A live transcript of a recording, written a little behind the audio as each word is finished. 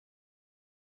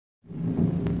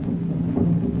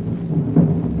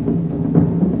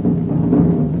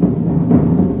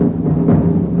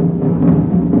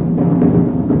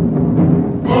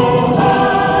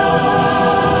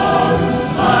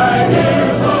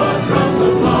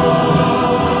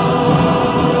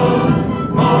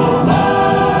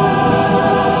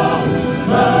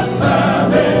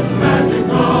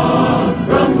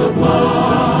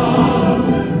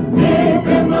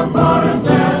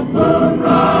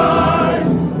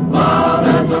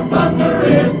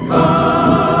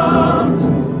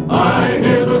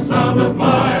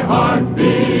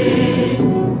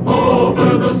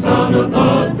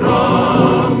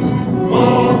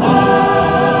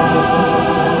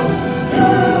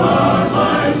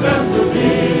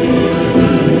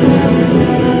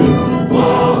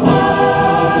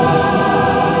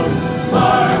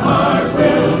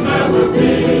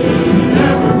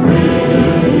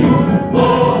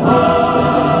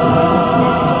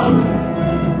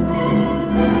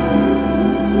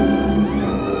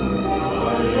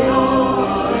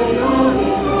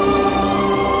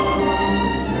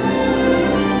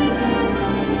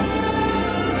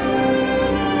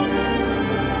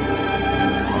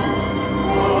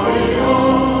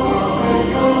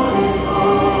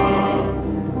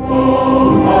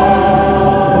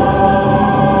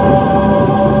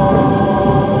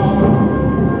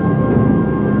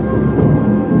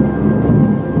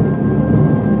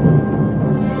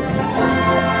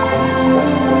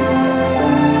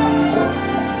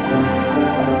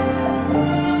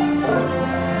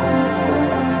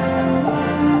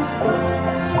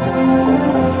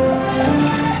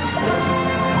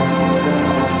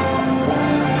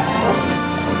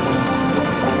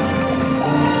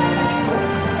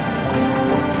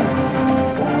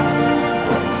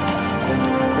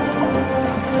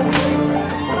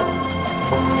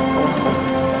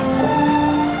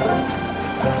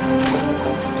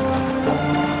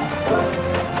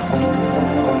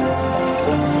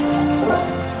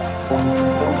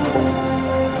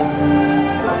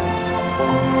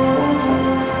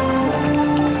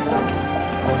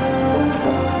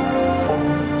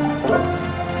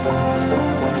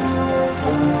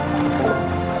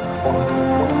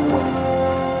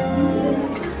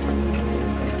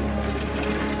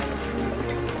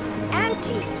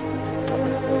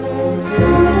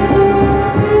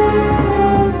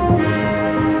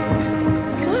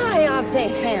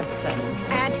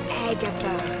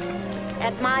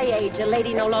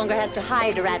lady no longer has to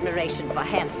hide her admiration for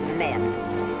handsome men.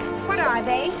 What are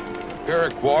they?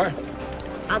 Iroquois.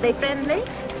 Are they friendly?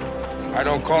 I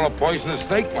don't call a poisonous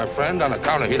snake my friend on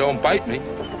account of he don't bite me.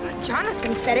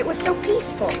 Jonathan said it was so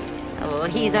peaceful. Oh,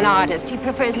 he's an artist. He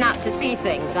prefers not to see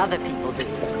things other people do.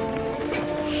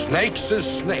 Snakes is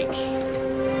snakes.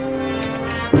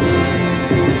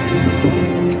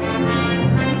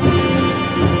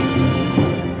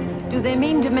 Do they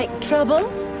mean to make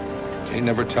trouble? They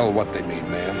never tell what they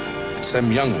mean, ma'am. It's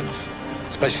them young ones,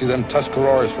 especially them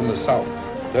Tuscaroras from the south.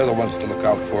 They're the ones to look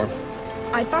out for.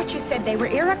 I thought you said they were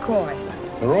Iroquois.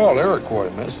 They're all Iroquois,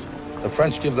 miss. The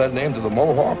French give that name to the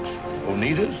Mohawks,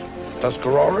 Oneidas,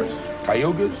 Tuscaroras,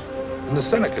 Cayugas, and the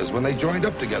Senecas when they joined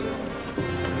up together.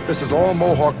 This is all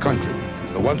Mohawk country.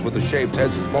 The ones with the shaved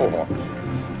heads is Mohawks.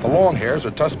 The long hairs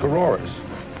are Tuscaroras.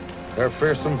 They're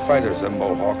fearsome fighters, them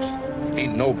Mohawks.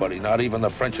 Ain't nobody, not even the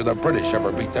French or the British,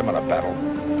 ever beat them in a battle.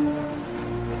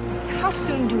 How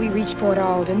soon do we reach Fort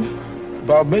Alden?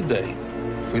 About midday,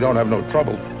 if we don't have no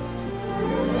trouble.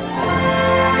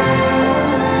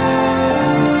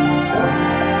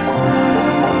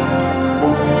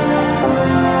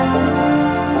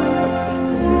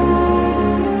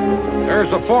 There's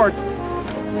the fort.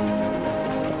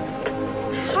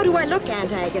 How do I look,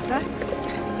 Aunt Agatha?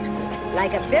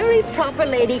 Like a very proper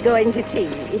lady going to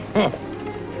tea. Huh.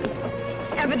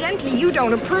 Evidently, you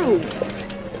don't approve.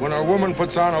 When a woman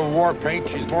puts on a war paint,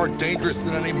 she's more dangerous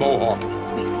than any Mohawk.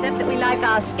 Except that we like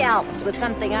our scalps with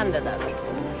something under them.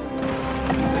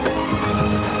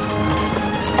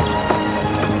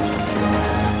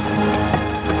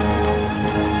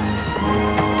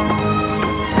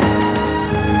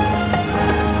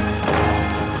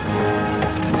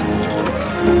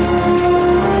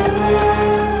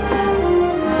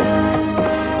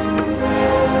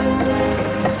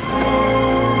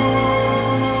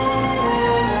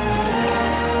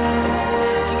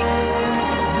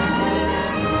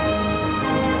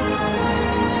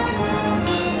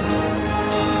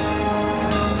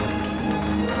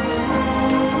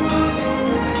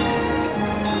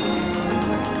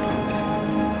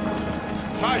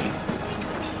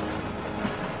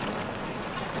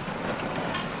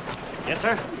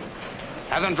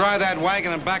 Have them dry that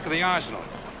wagon in back of the arsenal.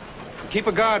 Keep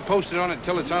a guard posted on it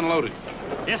till it's unloaded.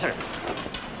 Yes, sir.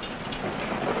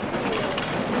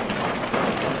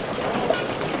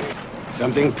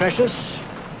 Something precious?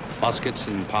 Muskets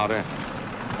and powder.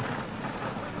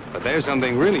 But there's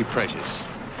something really precious.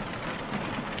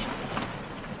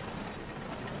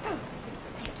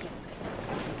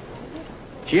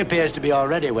 She appears to be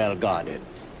already well guarded.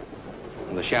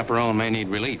 The chaperone may need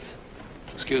relief.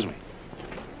 Excuse me.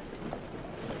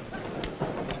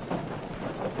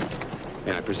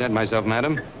 May I present myself,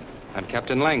 madam? I'm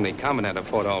Captain Langley, Commandant of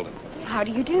Fort Alden. How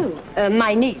do you do?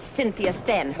 My niece, Cynthia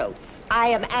Stanhope. I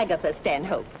am Agatha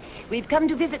Stanhope. We've come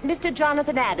to visit Mr.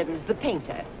 Jonathan Adams, the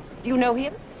painter. Do you know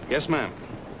him? Yes, ma'am.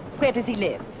 Where does he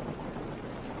live?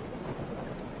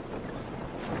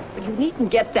 Well, you needn't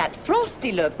get that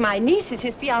frosty look. My niece is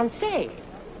his fiancée.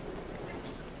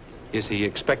 Is he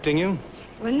expecting you?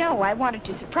 Well, no, I wanted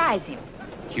to surprise him.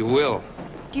 You will.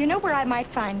 Do you know where I might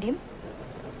find him?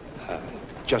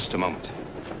 Just a moment.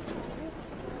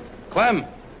 Clem!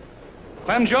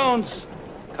 Clem Jones!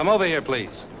 Come over here, please.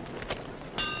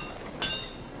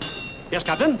 Yes,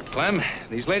 Captain? Clem,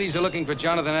 these ladies are looking for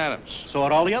Jonathan Adams. So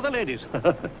are all the other ladies.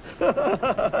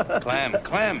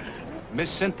 Clem, Miss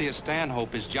Cynthia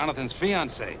Stanhope is Jonathan's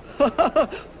fiancée.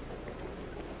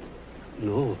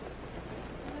 No.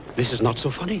 This is not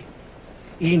so funny.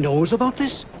 He knows about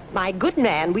this? My good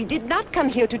man, we did not come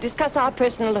here to discuss our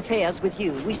personal affairs with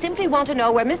you. We simply want to know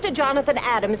where Mr. Jonathan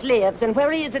Adams lives and where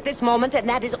he is at this moment, and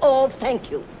that is all. Thank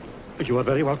you. You are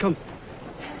very welcome.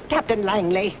 Captain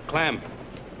Langley. Clem,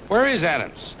 where is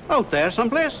Adams? Out there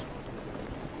someplace.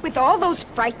 With all those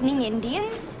frightening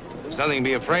Indians? There's nothing to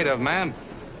be afraid of, ma'am.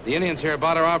 The Indians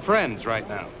hereabout are our friends right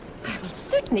now. I will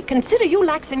certainly consider you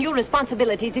lax in your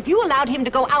responsibilities if you allowed him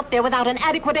to go out there without an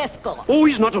adequate escort. Oh,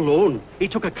 he's not alone. He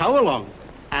took a cow along.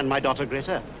 And my daughter,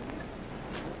 Greta.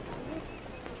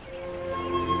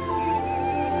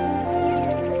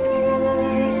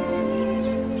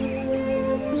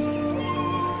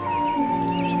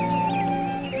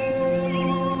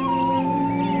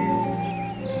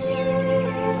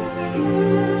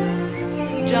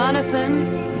 Jonathan?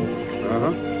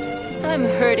 Uh-huh. I'm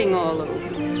hurting all over.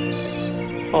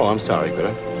 Oh, I'm sorry,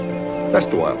 Greta. Rest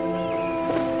a while.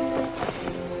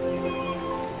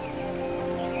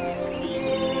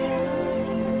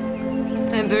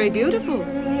 I'm very beautiful.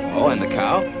 Oh, and the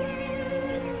cow?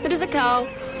 It is a cow.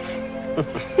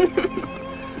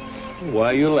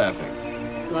 Why are you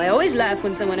laughing? Well, I always laugh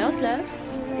when someone else laughs.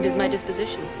 It is my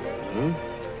disposition.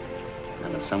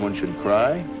 And if someone should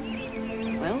cry?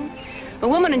 Well, a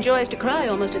woman enjoys to cry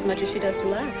almost as much as she does to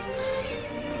laugh.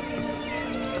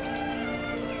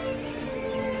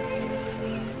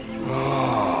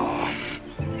 Oh.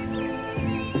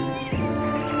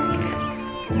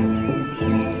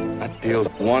 That feels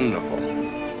wonderful.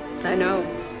 I know.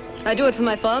 I do it for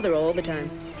my father all the time.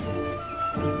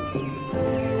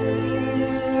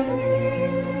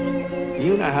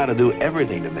 You know how to do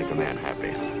everything to make a man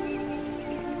happy.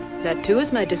 That, too,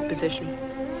 is my disposition.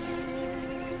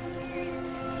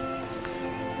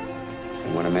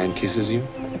 And when a man kisses you?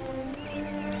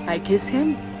 I kiss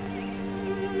him.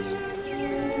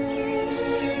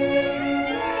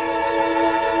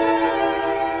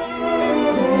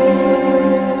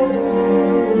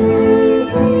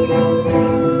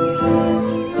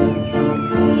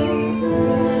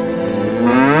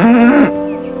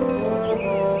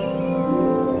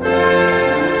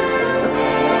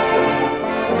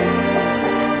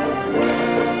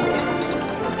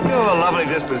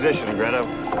 Disposition, Greta.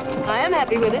 I am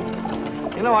happy with it.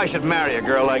 You know I should marry a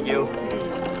girl like you.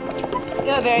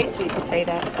 You're very sweet to say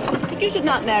that. But you should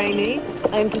not marry me.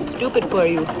 I am too stupid for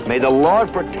you. May the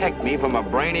Lord protect me from a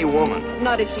brainy woman.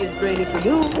 Not if she is brainy for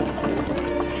you.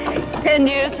 10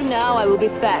 years from now, I will be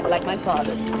fat like my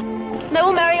father. And I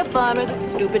will marry a farmer that's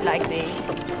stupid like me.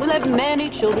 We'll have many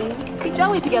children. Be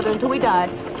jolly together until we die.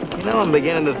 You know, I'm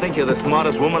beginning to think you're the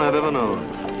smartest woman I've ever known.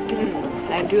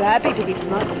 I'm too happy to be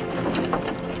smart.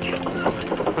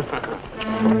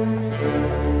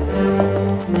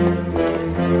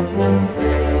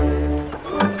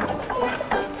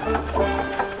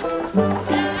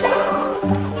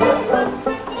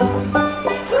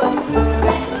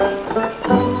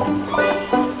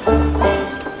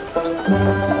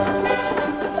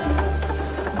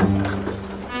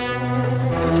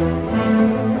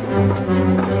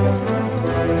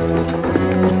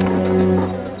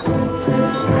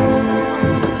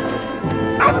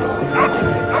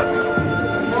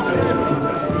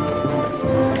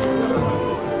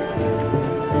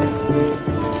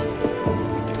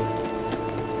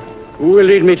 Who will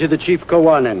lead me to the Chief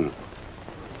Kawanin?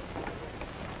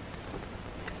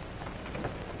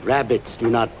 Rabbits do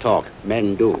not talk,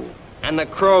 men do. And the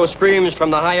crow screams from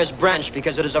the highest branch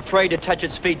because it is afraid to touch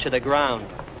its feet to the ground.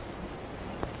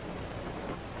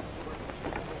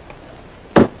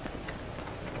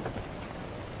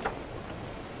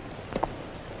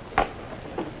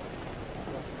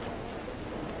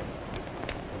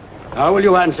 How will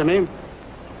you answer me?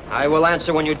 I will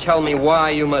answer when you tell me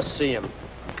why you must see him.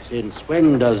 Since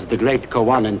when does the great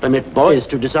Kawanin permit boys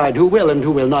to decide who will and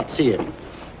who will not see him?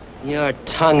 Your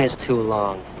tongue is too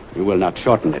long. You will not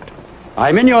shorten it.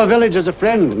 I'm in your village as a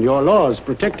friend, and your laws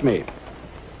protect me.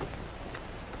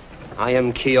 I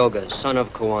am Kyoga, son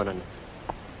of Kawanin.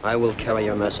 I will carry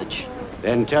your message.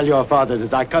 Then tell your father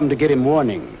that I come to get him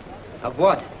warning. Of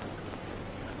what?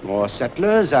 More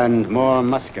settlers and more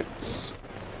muskets.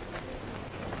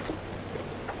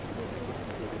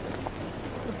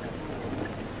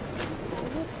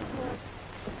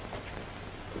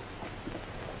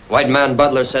 White man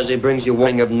Butler says he brings you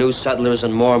warning of new settlers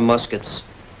and more muskets.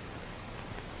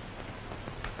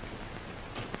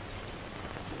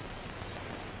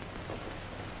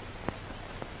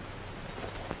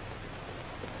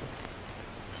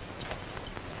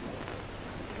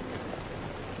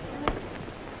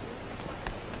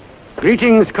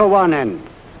 Greetings, Kawanin.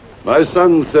 My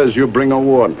son says you bring a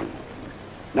warning.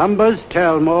 Numbers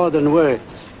tell more than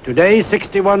words. Today,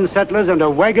 61 settlers and a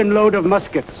wagon load of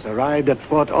muskets arrived at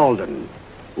Fort Alden.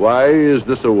 Why is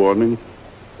this a warning?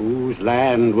 Whose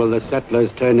land will the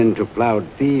settlers turn into plowed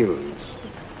fields?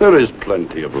 There is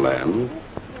plenty of land.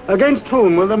 Against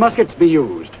whom will the muskets be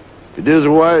used? It is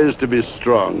wise to be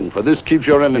strong, for this keeps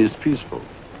your enemies peaceful.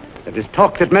 There is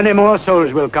talk that many more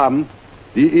souls will come.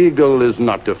 The eagle is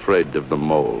not afraid of the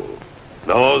mole.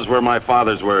 Those were my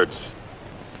father's words.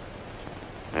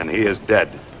 And he is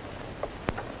dead.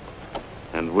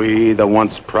 And we, the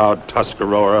once proud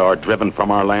Tuscarora, are driven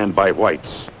from our land by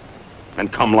whites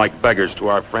and come like beggars to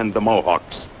our friend the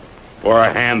Mohawks for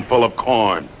a handful of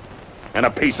corn and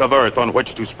a piece of earth on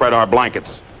which to spread our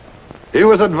blankets. He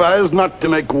was advised not to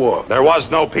make war. There was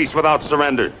no peace without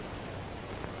surrender.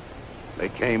 They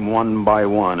came one by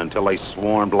one until they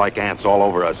swarmed like ants all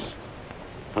over us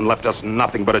and left us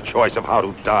nothing but a choice of how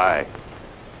to die.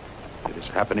 It is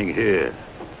happening here,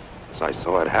 as I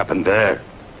saw it happen there.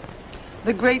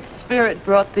 The Great Spirit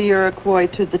brought the Iroquois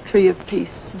to the Tree of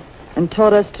Peace and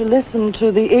taught us to listen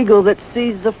to the eagle that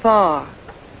sees afar.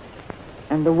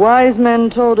 And the wise men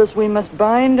told us we must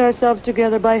bind ourselves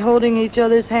together by holding each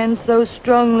other's hands so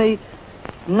strongly,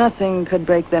 nothing could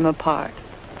break them apart.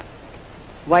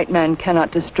 White man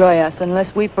cannot destroy us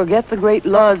unless we forget the great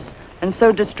laws and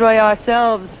so destroy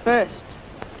ourselves first.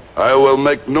 I will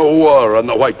make no war on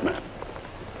the white man.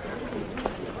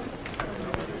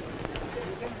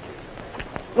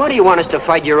 Why do you want us to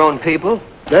fight your own people?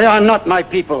 They are not my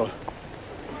people.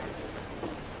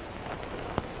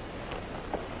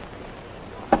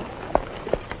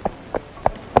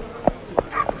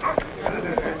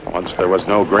 Once there was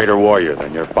no greater warrior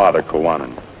than your father,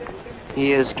 Kawanan.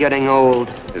 He is getting old.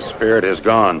 His spirit is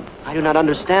gone. I do not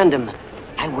understand him.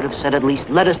 I would have said at least,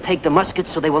 let us take the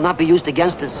muskets so they will not be used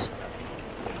against us.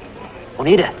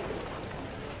 Oneida.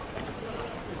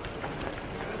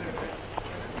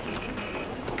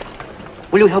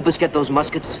 Will you help us get those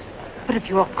muskets? But if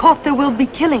you are caught, there will be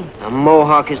killing. A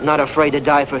Mohawk is not afraid to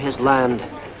die for his land.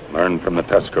 Learn from the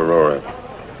Tuscarora,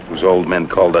 whose old men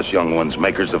called us young ones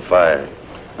makers of fire,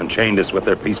 and chained us with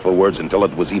their peaceful words until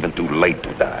it was even too late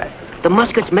to die. The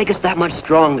muskets make us that much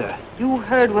stronger. You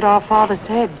heard what our father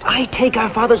said. I take our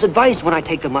father's advice when I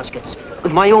take the muskets.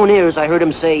 With my own ears, I heard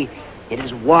him say, it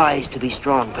is wise to be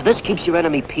strong, for this keeps your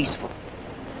enemy peaceful.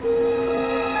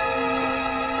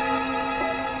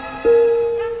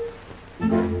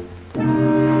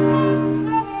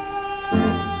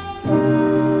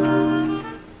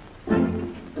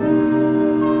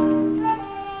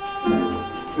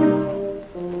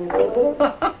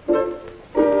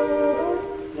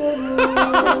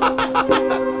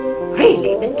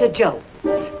 Really, Mr. Jones?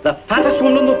 The fattest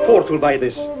woman in the fort will buy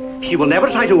this. She will never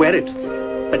try to wear it,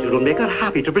 but it will make her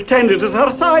happy to pretend it is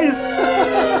her size.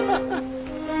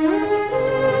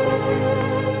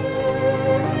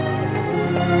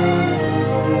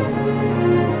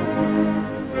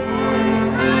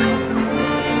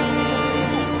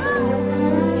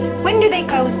 When do they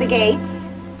close the gates?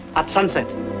 At sunset.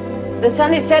 The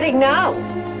sun is setting now.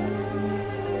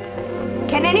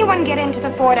 Can anyone get into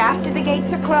the fort after the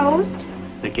gates are closed?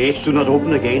 The gates do not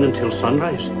open again until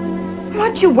sunrise.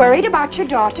 Aren't you worried about your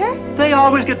daughter? They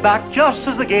always get back just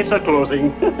as the gates are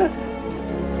closing.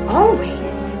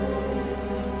 Always.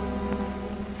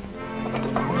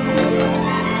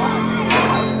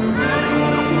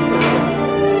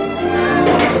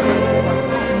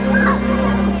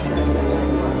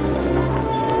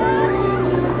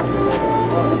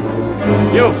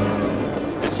 You!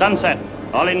 It's sunset.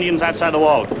 All Indians outside the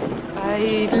wall.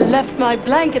 I left my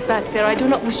blanket back there. I do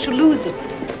not wish to lose it.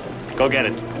 Go get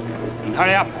it. And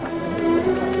hurry up.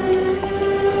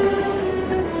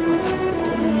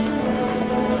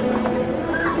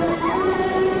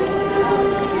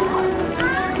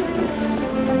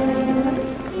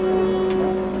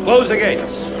 Close the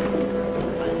gates.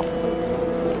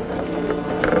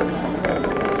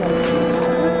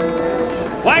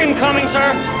 Wagon coming,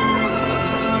 sir.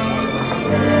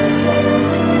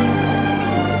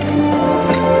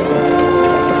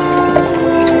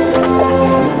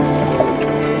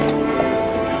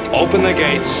 Open the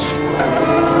gates.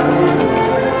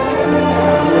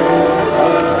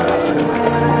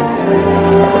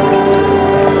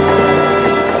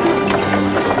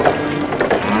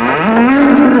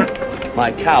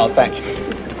 My cow, thank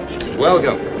you.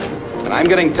 Welcome. And I'm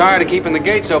getting tired of keeping the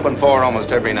gates open for her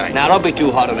almost every night. Now, don't be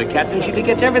too hard on her, Captain. She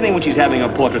forgets everything when she's having her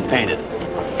portrait painted.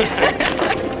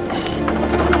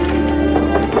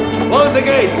 Close the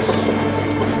gates.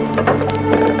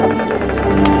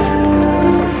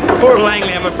 Poor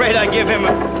Langley, I'm afraid I give him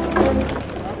a...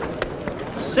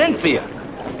 Cynthia.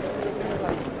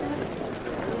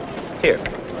 Here.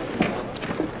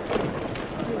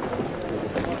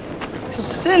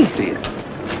 Cynthia.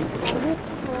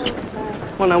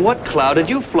 Well, now, what cloud did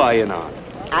you fly in on?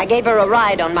 I gave her a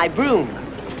ride on my broom.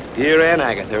 Dear Aunt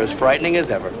Agatha, as frightening as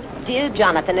ever. Dear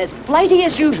Jonathan, as flighty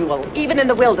as usual, even in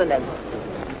the wilderness.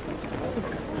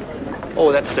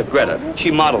 Oh, that's Greta.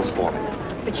 She models for me.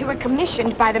 But you were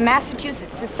commissioned by the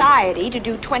Massachusetts Society to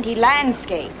do 20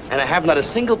 landscapes. And I have not a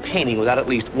single painting without at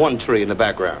least one tree in the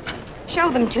background.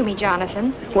 Show them to me,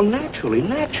 Jonathan. Well,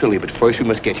 naturally. But first we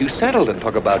must get you settled and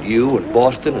talk about you and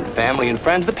Boston and family and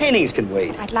friends. The paintings can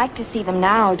wait. I'd like to see them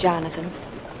now, Jonathan.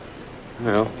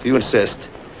 Well, if you insist.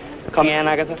 Come in,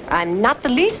 Agatha. I'm not the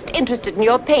least interested in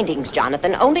your paintings,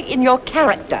 Jonathan, only in your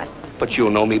character. But you'll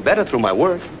know me better through my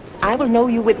work. I will know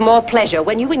you with more pleasure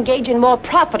when you engage in more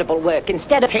profitable work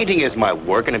instead of... Painting is my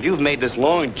work, and if you've made this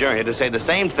long journey to say the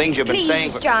same things you've been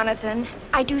saying... Please, Jonathan.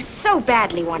 I do so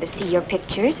badly want to see your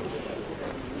pictures.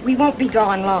 We won't be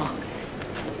gone long.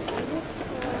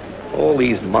 All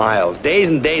these miles, days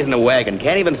and days in the wagon.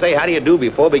 Can't even say how do you do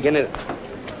before beginning...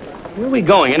 Where are we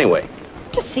going, anyway?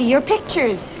 To see your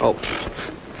pictures. Oh,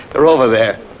 they're over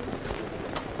there.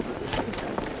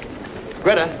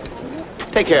 Greta,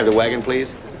 take care of the wagon,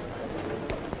 please.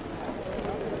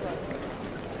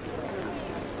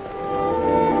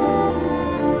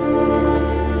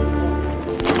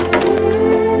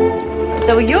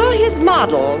 So you're his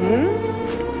model,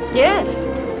 hmm? Yes.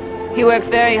 He works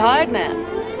very hard, ma'am.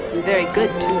 And very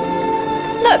good, too.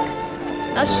 Look,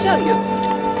 I'll show you.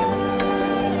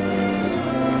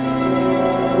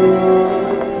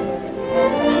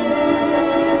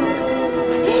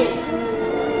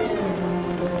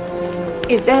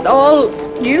 Is that all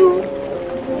you?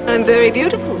 I'm very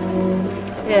beautiful.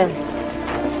 Yes.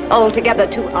 Altogether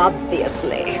too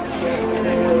obviously.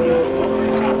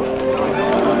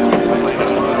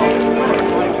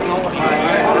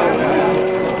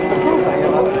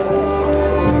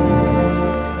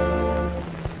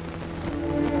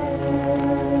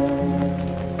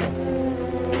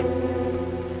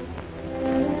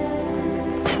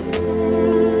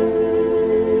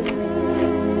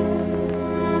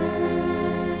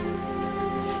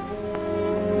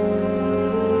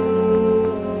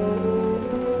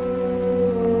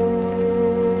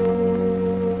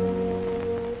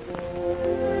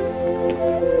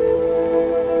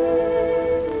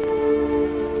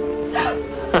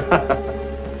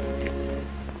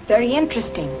 Very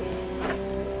interesting.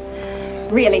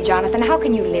 Really, Jonathan, how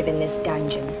can you live in this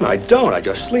dungeon? I don't. I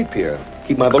just sleep here.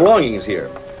 Keep my belongings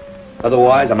here.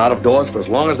 Otherwise, I'm out of doors for as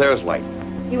long as there's light.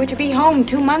 You were to be home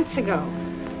 2 months ago.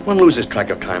 One loses track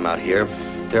of time out here.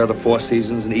 There are the 4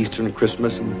 seasons and Easter and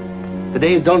Christmas, and the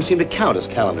days don't seem to count as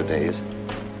calendar days.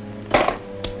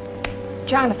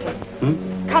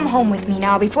 Jonathan, come home with me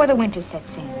now before the winter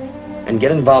sets in. And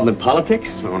get involved in politics?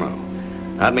 Oh, no.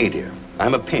 Not me, dear.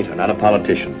 I'm a painter, not a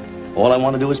politician. All I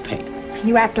want to do is paint.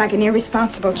 You act like an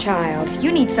irresponsible child.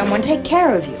 You need someone to take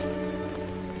care of you.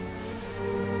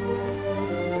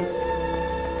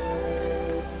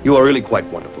 You are really quite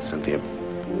wonderful, Cynthia.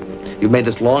 You've made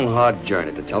this long, hard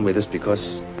journey to tell me this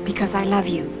because... Because I love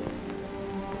you.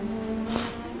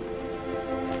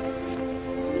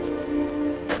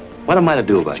 What am I to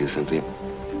do about you, Cynthia?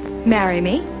 Marry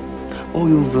me? Oh,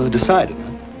 you've decided,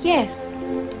 huh? Yes.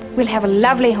 We'll have a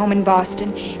lovely home in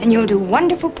Boston, and you'll do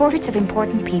wonderful portraits of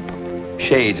important people.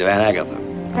 Shades of Aunt Agatha.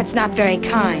 That's not very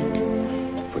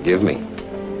kind. Forgive me.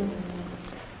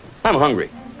 I'm hungry.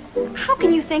 How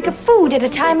can you think of food at a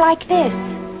time like this?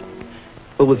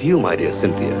 But with you, my dear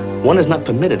Cynthia, one is not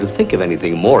permitted to think of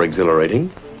anything more exhilarating.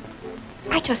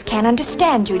 I just can't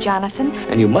understand you, Jonathan.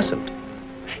 And you mustn't.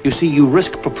 You see, you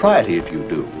risk propriety if you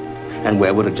do. And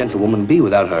where would a gentlewoman be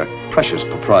without her precious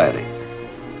propriety?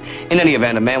 In any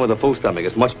event, a man with a full stomach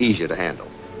is much easier to handle.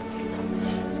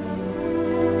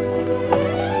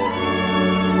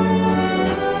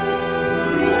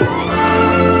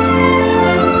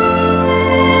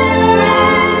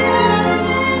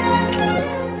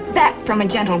 That from a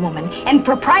gentlewoman. And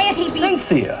propriety be...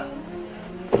 Cynthia!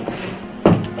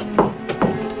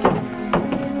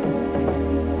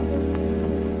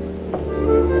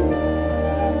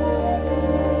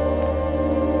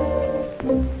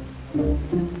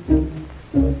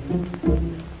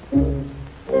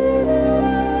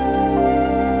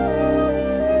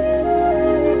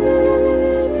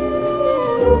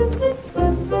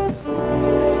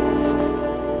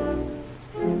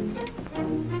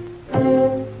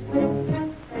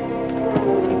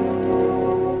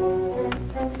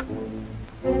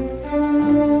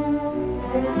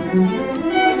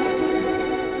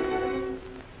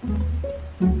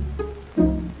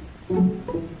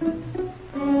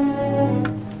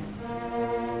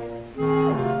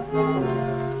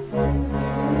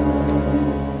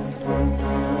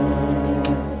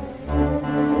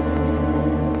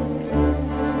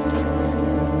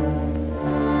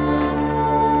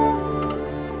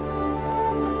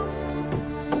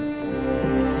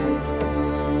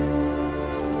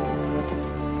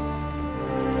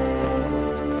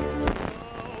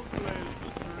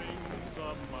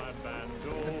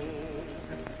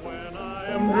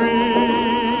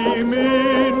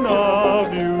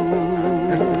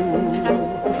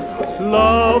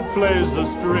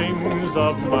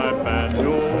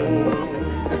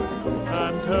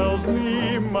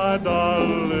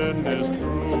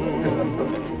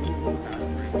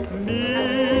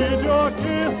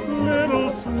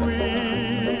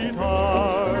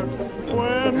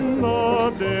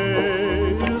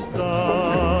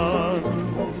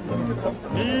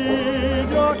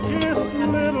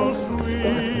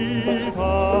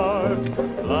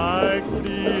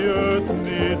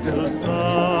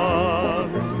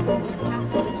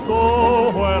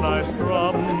 When I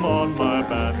strum on my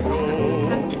banjo,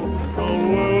 the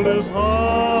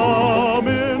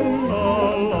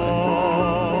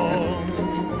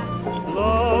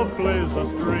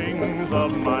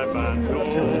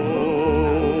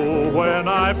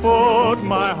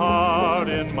my heart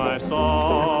in my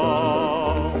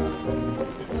song.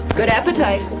 Good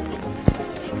appetite.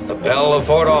 The bell of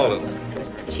Fort Alden.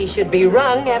 She should be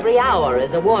rung every hour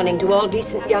as a warning to all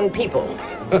decent young people.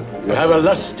 You have a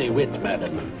lusty wit,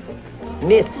 madam.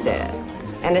 Miss, sir.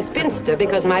 And a spinster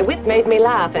because my wit made me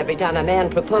laugh every time a man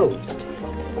proposed.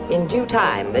 In due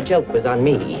time, the joke was on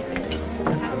me.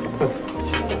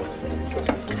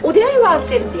 Oh, there you are,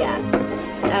 Cynthia.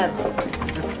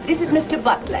 This is Mr.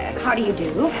 Butler. How do you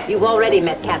do? You've already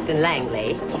met Captain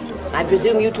Langley. I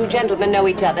presume you two gentlemen know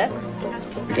each other?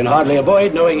 We can hardly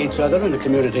avoid knowing each other in a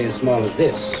community as small as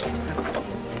this.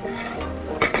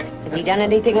 Has he done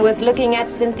anything worth looking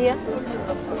at, Cynthia?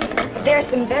 There's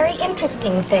some very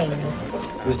interesting things.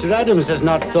 Mr. Adams has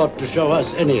not thought to show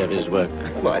us any of his work.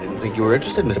 Well, I didn't think you were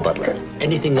interested, Miss Butler.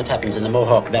 Anything that happens in the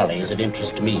Mohawk Valley is of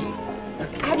interest to me.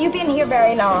 Have you been here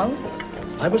very long?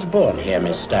 I was born here,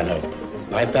 Miss Stanhope.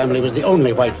 My family was the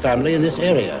only white family in this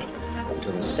area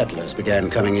until the settlers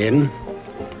began coming in.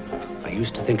 I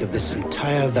used to think of this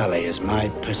entire valley as my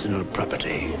personal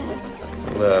property.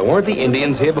 Weren't the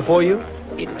Indians here before you?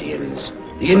 Indians.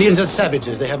 The Indians are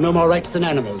savages. They have no more rights than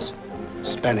animals.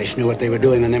 The Spanish knew what they were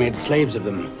doing when they made slaves of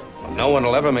them. Well, no one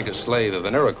will ever make a slave of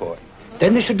an Iroquois.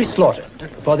 Then they should be slaughtered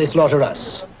before they slaughter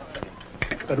us.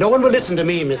 But no one will listen to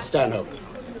me, Miss Stanhope.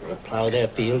 They'll plow their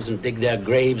fields and dig their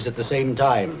graves at the same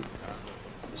time.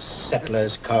 The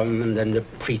settlers come, and then the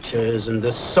preachers and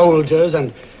the soldiers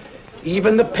and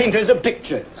even the painters of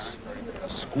pictures.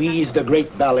 Squeeze the great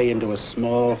valley into a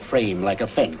small frame like a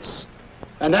fence.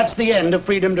 And that's the end of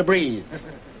freedom to breathe.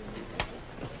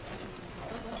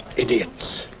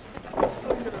 Idiots.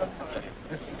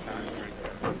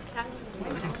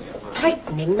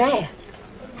 Frightening man.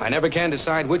 I never can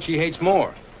decide which he hates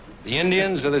more, the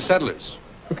Indians or the settlers.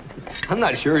 I'm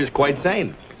not sure he's quite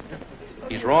sane.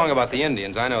 He's wrong about the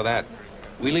Indians, I know that.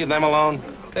 We leave them alone,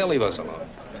 they'll leave us alone.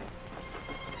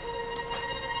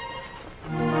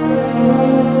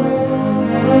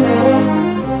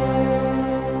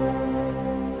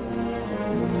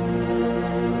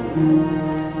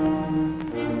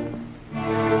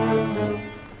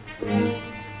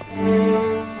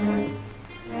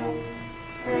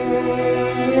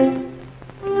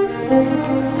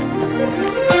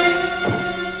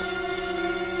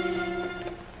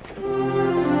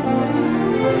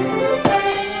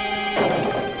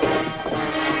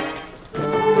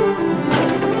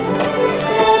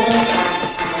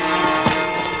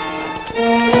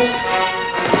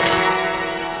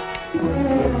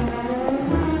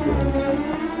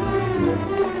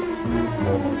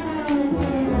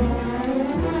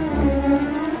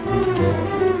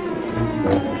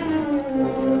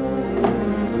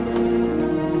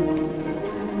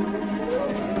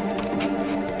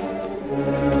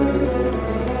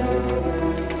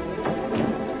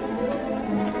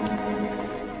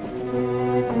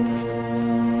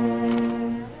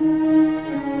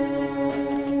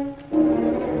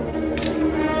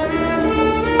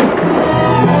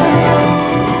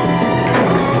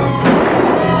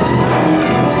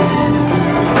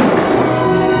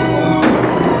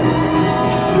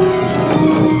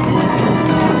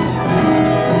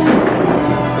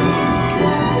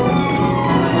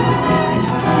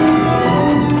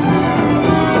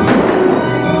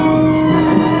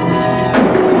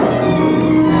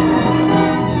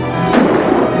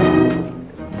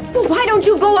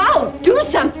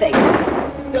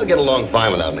 Get along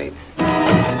fine without me. All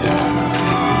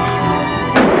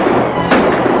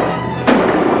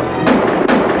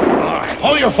right,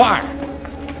 hold your fire.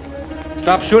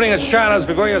 Stop shooting at shadows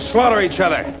before you slaughter each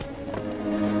other.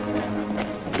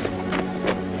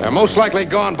 They're most likely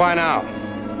gone by now.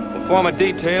 We'll form a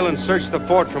detail and search the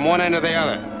fort from one end to the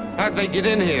other. How'd they get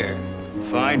in here?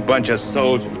 Fine bunch of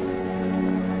soldiers.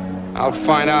 I'll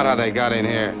find out how they got in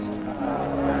here.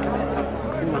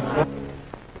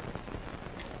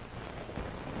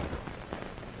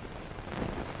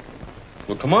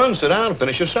 Well, come on, sit down,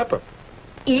 finish your supper.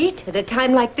 Eat at a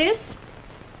time like this?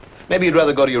 Maybe you'd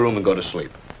rather go to your room and go to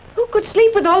sleep. Who could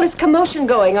sleep with all this commotion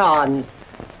going on?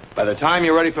 By the time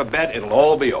you're ready for bed, it'll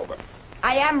all be over.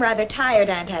 I am rather tired,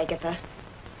 Aunt Agatha.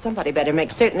 Somebody better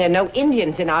make certain there are no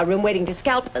Indians in our room waiting to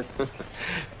scalp us.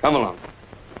 Come along.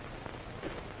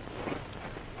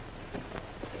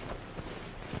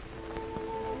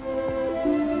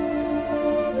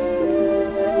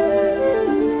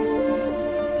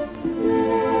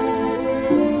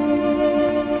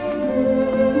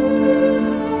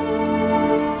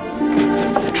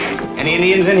 Any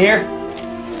Indians in here?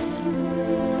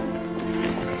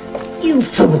 You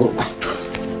fool.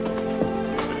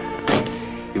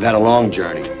 You've had a long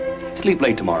journey. Sleep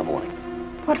late tomorrow morning.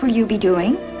 What will you be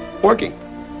doing? Working.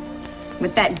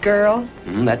 With that girl?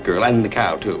 That girl, and the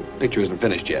cow, too. Picture isn't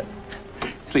finished yet.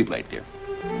 Sleep late, dear.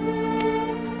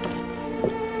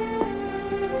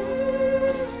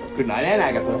 Good night, Aunt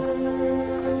Agatha.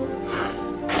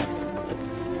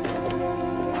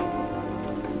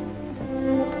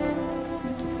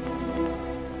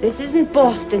 This isn't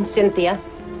Boston, Cynthia.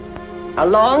 A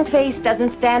long face doesn't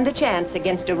stand a chance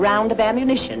against a round of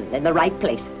ammunition in the right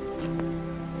places.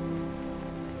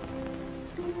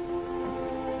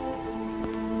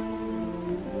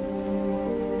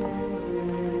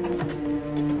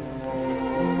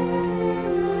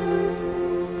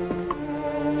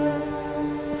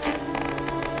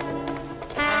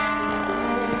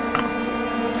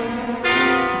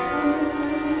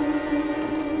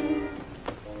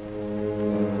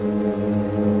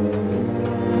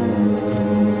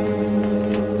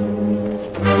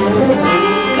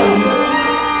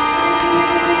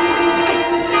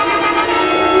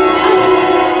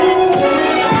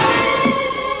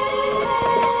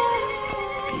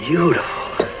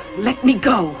 Let me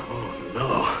go. Oh,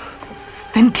 no.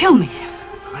 Then kill me.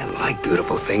 I like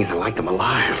beautiful things. I like them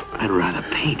alive. I'd rather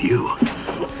paint you.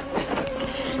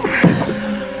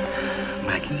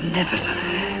 Magnificent.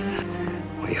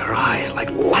 Well, your eyes like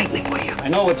lightning, will you? I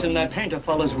know what's in that painter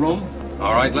fella's room.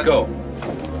 All right, let's go.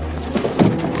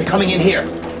 They're coming in here.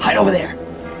 Hide over there.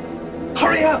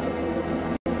 Hurry up.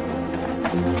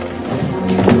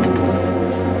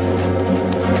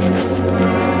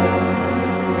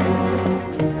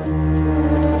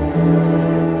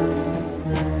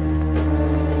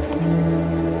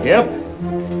 Yep.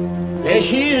 There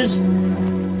she is.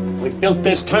 We built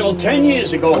this tunnel 10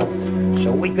 years ago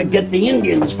so we could get the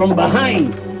Indians from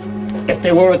behind if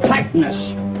they were attacking us.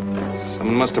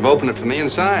 Someone must have opened it from the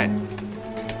inside.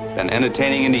 Been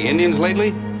entertaining any Indians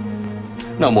lately?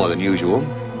 No more than usual.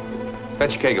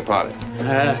 Fetch a keg of powder.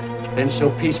 Been so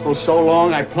peaceful so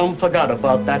long, I plumb forgot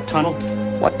about that tunnel.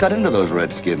 What got into those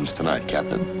redskins tonight,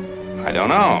 Captain? I don't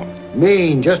know.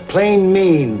 Mean, just plain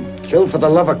mean. Killed for the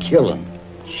love of killing.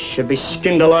 Should be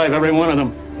skinned alive, every one of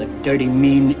them. The dirty,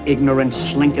 mean, ignorant,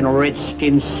 slinking,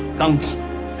 red-skinned skunks.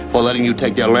 For letting you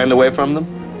take their land away from them?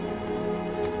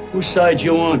 Whose side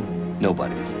you on?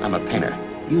 Nobody's. I'm a painter.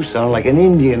 You sound like an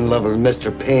Indian lover,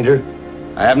 Mr. Painter.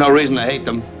 I have no reason to hate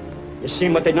them. You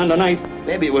seen what they done tonight?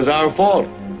 Maybe it was our fault.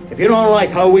 If you don't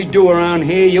like how we do around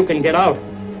here, you can get out.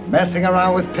 Messing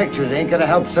around with pictures ain't gonna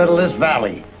help settle this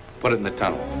valley. Put it in the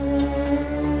tunnel.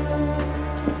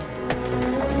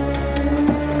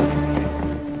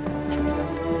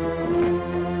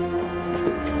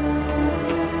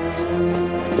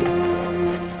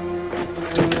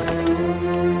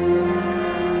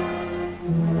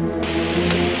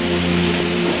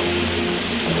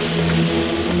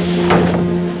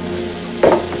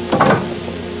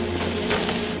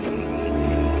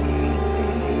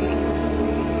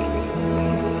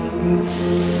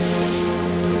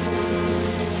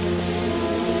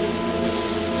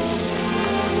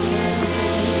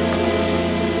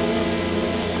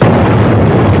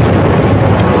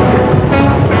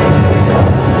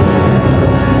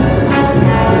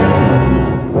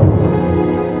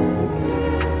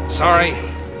 Sorry.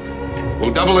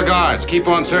 We'll double the guards. Keep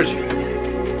on searching.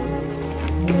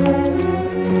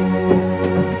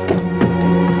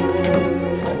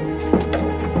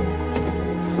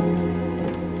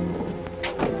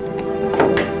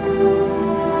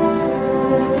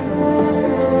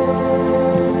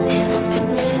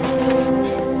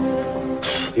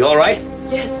 You all right?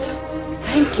 Yes.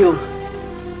 Thank you.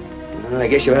 I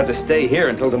guess you'll have to stay here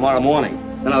until tomorrow morning.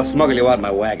 Then I'll smuggle you out in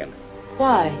my wagon.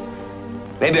 Why?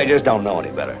 Maybe I just don't know any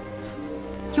better.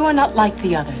 You are not like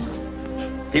the others.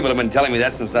 People have been telling me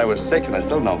that since I was 6, and I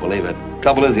still don't believe it.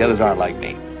 Trouble is, the others aren't like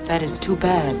me. That is too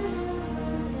bad.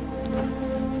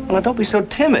 Well, now, don't be so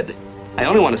timid. I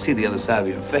only want to see the other side of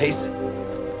your face.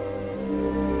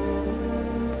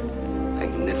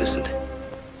 Magnificent.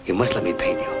 You must let me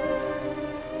paint you.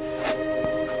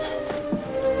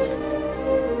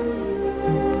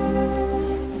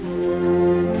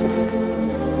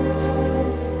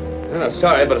 Oh,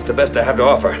 sorry, but it's the best I have to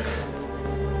offer.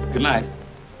 Good night.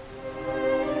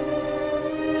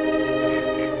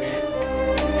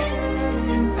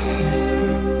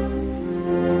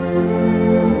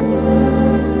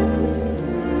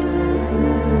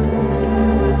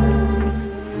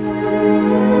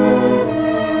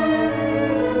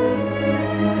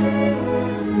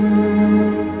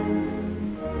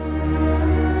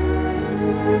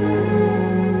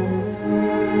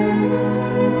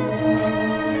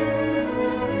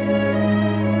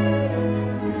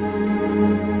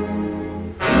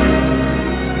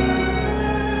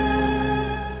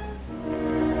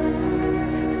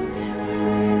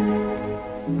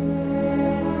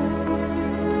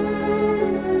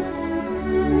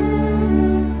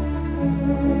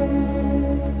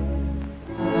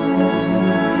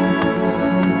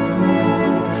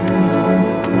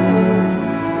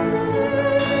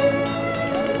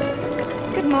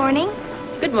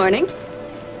 Good morning.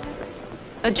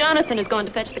 Jonathan is going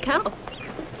to fetch the cow.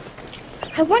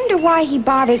 I wonder why he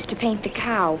bothers to paint the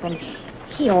cow when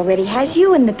he already has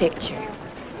you in the picture.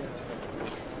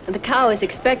 The cow is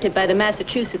expected by the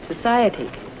Massachusetts Society.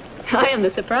 I am the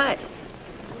surprise.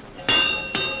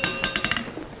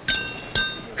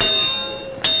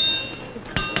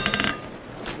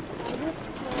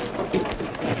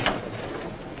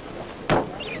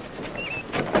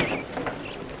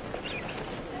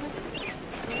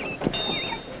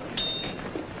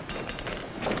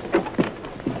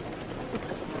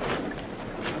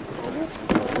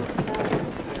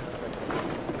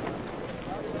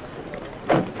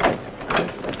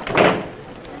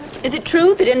 Is it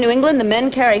true that in New England the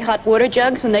men carry hot water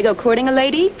jugs when they go courting a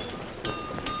lady?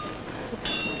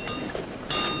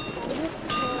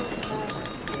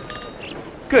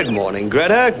 Good morning,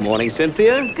 Greta. Good morning,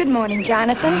 Cynthia. Good morning,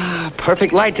 Jonathan.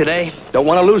 Perfect light today. Don't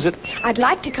want to lose it. I'd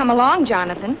like to come along,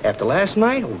 Jonathan. After last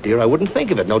night? Oh, dear, I wouldn't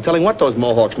think of it. No telling what those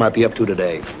Mohawks might be up to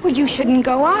today. Well, you shouldn't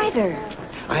go either.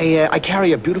 I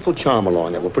carry a beautiful charm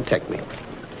along that will protect me.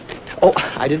 Oh,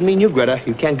 I didn't mean you, Greta.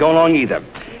 You can't go along either.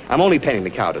 I'm only painting the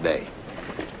cow today.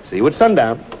 See you at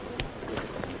sundown.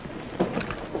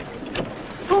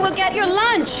 Who will get your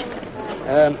lunch?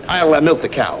 I'll milk the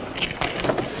cow.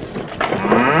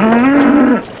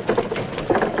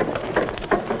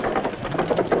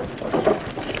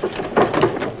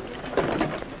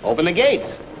 Open the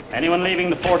gates. Anyone leaving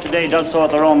the fort today does so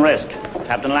at their own risk.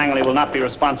 Captain Langley will not be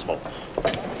responsible.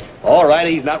 All right,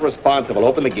 he's not responsible.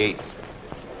 Open the gates.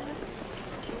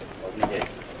 Open the gates.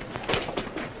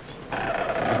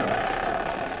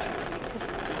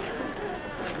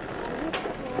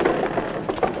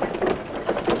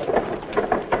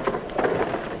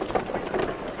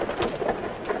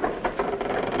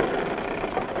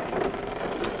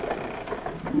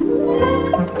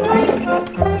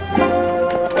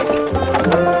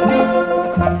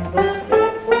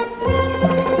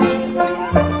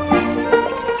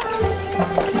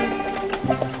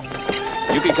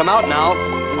 Come out now.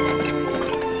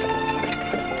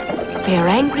 They're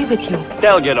angry with you.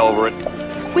 They'll get over it.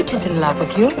 Which is in love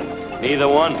with you? Neither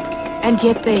one. And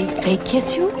yet they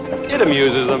kiss you? It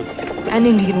amuses them. An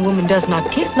Indian woman does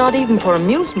not kiss, not even for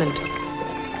amusement.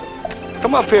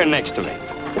 Come up here next to me.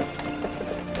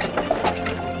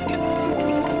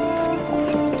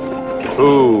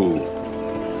 Ooh.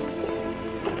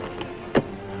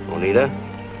 Bonita,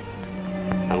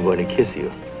 I'm going to kiss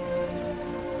you.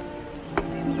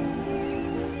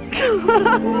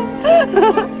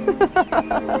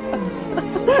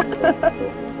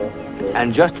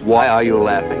 And just why are you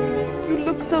laughing? You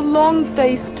look so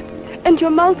long-faced, and your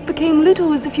mouth became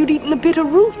little as if you'd eaten a bitter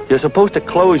root. You're supposed to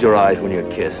close your eyes when you're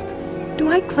kissed. Do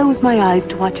I close my eyes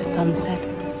to watch a sunset?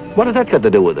 What has that got to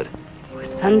do with it? A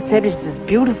sunset is as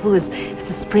beautiful as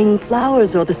the spring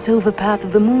flowers or the silver path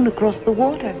of the moon across the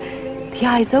water. The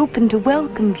eyes open to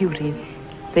welcome beauty.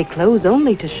 They close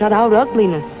only to shut out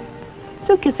ugliness.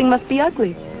 So kissing must be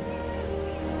ugly.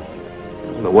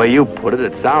 The way you put it,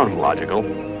 it sounds logical.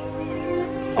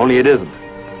 Only it isn't.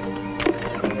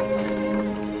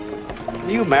 Are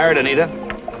you married, Anita?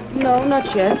 No,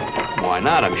 not yet. Why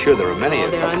not? I'm sure there are many of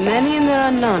There are many and there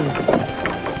are none.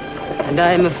 And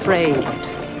I am afraid.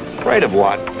 Afraid of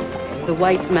what? The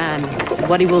white man, and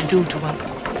what he will do to us.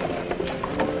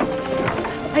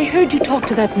 I heard you talk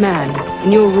to that man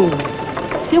in your room.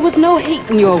 There was no hate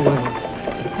in your words.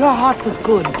 Your heart was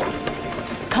good.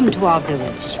 Come to our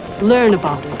village. Learn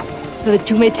about us, so that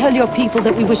you may tell your people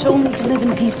that we wish only to live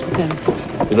in peace with them.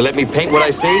 Will you let me paint what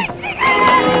I see?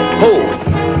 Hold.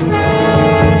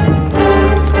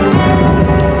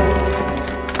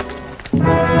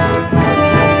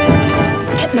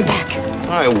 Get in the back.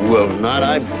 I will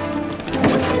not.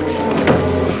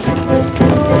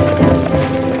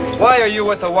 Why are you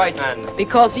with the white man?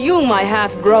 Because you, my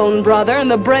half-grown brother, and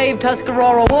the brave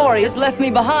Tuscarora warriors left me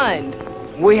behind.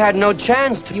 We had no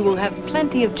chance to... You will have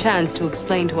plenty of chance to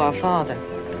explain to our father.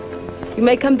 You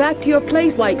may come back to your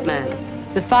place, white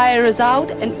man. The fire is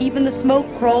out, and even the smoke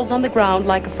crawls on the ground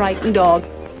like a frightened dog.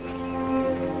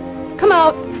 Come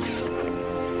out.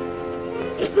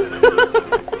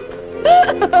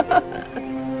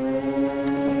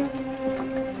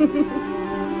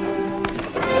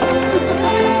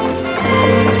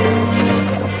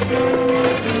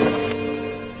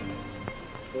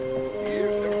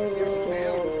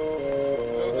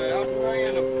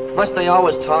 Must they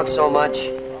always talk so much?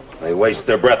 They waste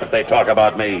their breath if they talk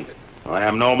about me. I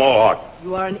am no Mohawk.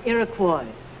 You are an Iroquois,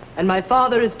 and my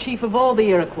father is chief of all the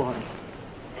Iroquois.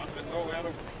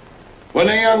 When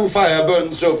a young fire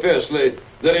burns so fiercely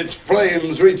that its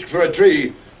flames reach for a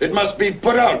tree, It must be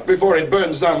put out before it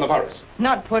burns down the forest.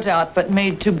 Not put out, but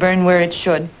made to burn where it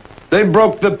should. They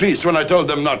broke the peace when I told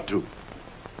them not to.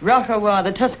 Iroquois,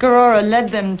 the Tuscarora,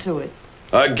 led them to it.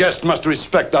 A guest must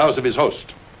respect the house of his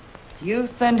host.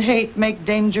 Youth and hate make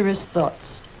dangerous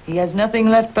thoughts. He has nothing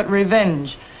left but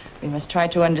revenge. We must try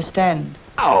to understand.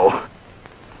 Ow!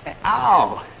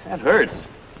 Ow! That hurts.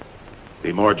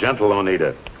 Be more gentle,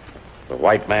 Oneida. The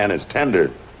white man is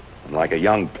tender, and like a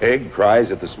young pig,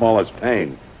 cries at the smallest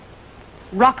pain.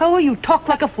 Rocco, you talk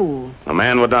like a fool. A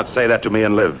man would not say that to me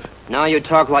and live. Now you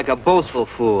talk like a boastful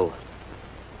fool.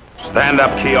 Stand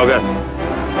up, Kyoga.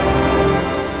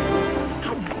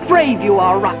 How brave you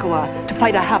are, Rocco, to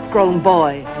fight a half-grown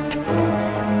boy.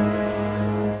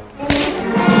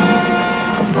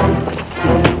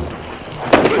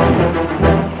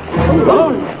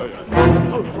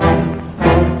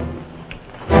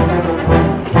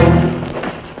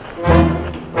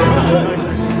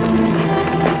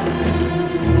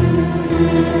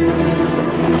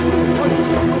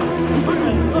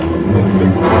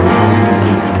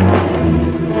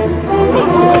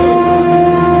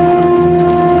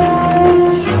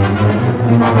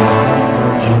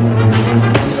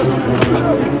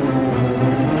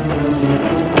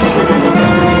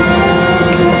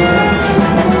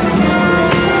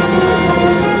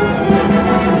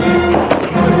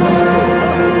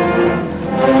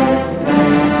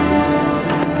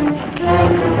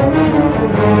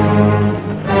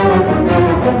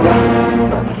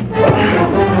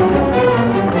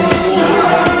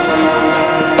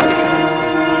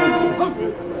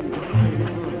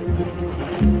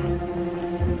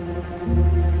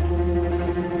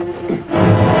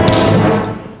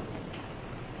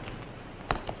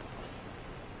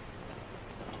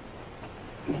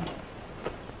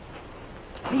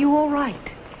 Are you all right?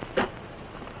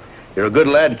 You're a good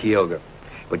lad, Kyoga.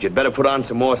 But you'd better put on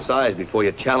some more size before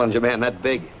you challenge a man that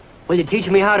big. Will you teach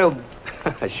me how to...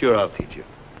 Sure, I'll teach you.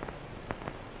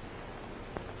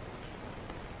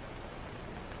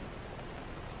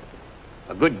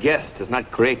 A good guest does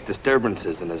not create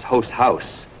disturbances in his host's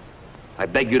house. I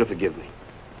beg you to forgive me.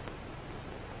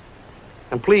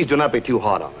 And please do not be too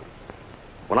hard on him.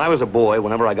 When I was a boy,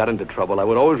 whenever I got into trouble, I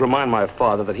would always remind my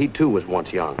father that he too was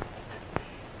once young.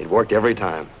 It worked every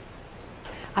time.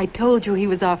 I told you he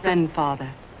was our friend, Father.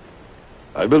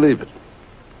 I believe it.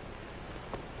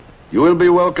 You will be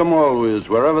welcome always,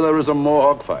 wherever there is a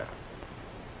Mohawk fire.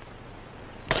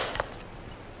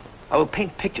 I will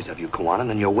paint pictures of you,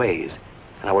 Kawanan, and your ways,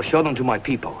 and I will show them to my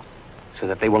people, so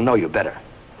that they will know you better.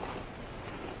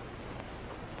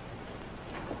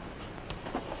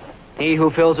 He who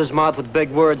fills his mouth with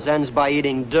big words ends by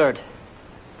eating dirt.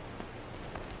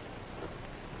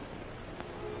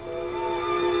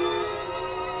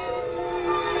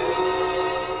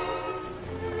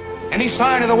 Any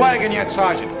sign of the wagon yet,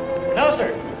 Sergeant? No,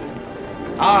 sir.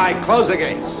 All right, close the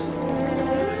gates.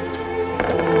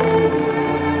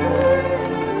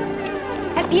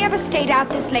 Has he ever stayed out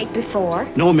this late before?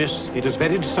 No, miss. It is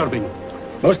very disturbing.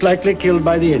 Most likely killed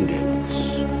by the Indians.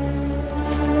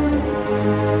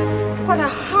 What a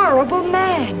horrible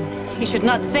man. He should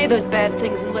not say those bad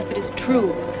things unless it is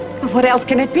true. What else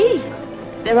can it be?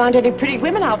 There aren't any pretty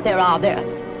women out there, are there?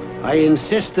 I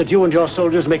insist that you and your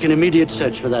soldiers make an immediate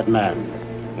search for that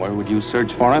man. Where would you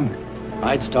search for him?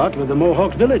 I'd start with the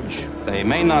Mohawk village. They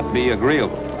may not be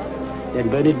agreeable. Then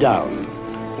burn it down.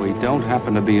 We don't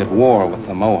happen to be at war with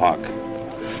the Mohawk.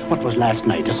 What was last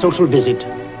night? A social visit?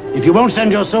 If you won't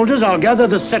send your soldiers, I'll gather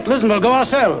the settlers and we'll go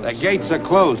ourselves. The gates are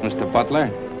closed, Mr. Butler.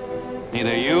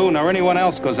 Neither you nor anyone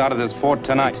else goes out of this fort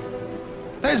tonight.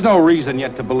 There's no reason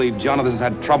yet to believe Jonathan's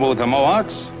had trouble with the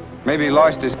Mohawks. Maybe he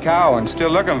lost his cow and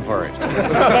still looking for it.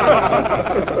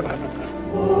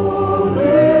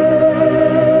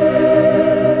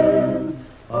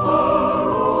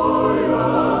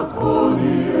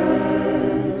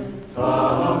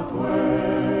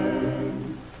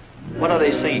 What are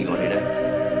they singing, Oneida?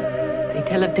 They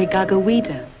tell of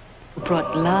Degagawita, who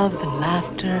brought love and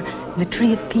laughter and the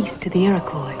tree of peace to the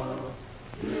Iroquois.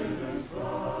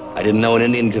 I didn't know an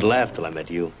Indian could laugh till I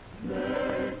met you.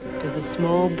 Does the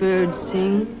small bird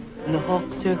sing when the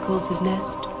hawk circles his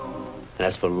nest? And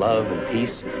as for love and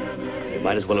peace, you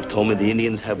might as well have told me the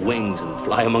Indians have wings and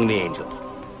fly among the angels.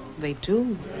 They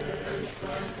do.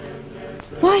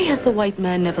 Why has the white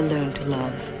man never learned to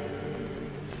love?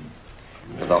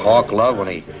 Does the hawk love when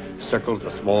he circles the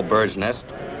small bird's nest?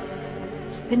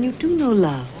 Then you do know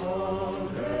love.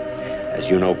 As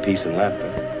you know peace and laughter.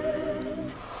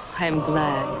 I am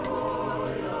glad.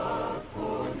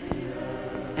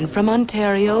 And from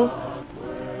Ontario,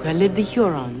 where lived the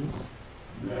Hurons,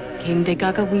 came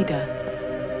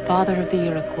Degagawita, father of the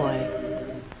Iroquois,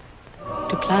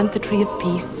 to plant the tree of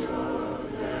peace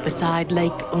beside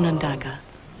Lake Onondaga,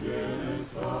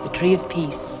 the tree of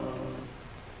peace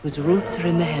whose roots are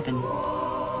in the heaven.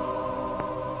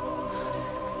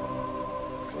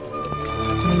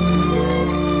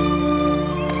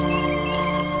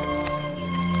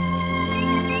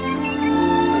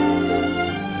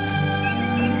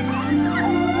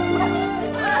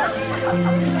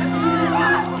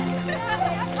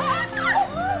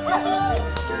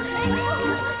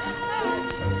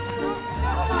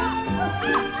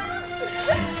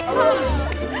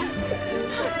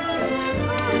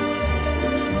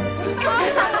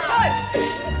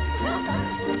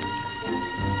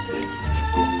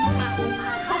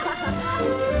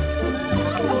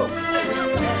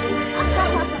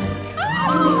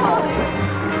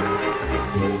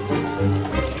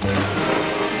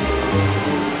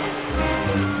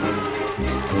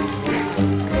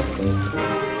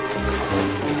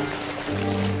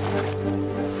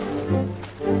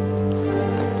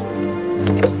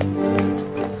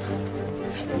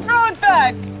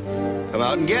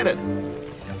 And get it.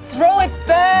 Throw it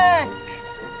back!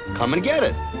 Come and get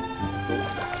it.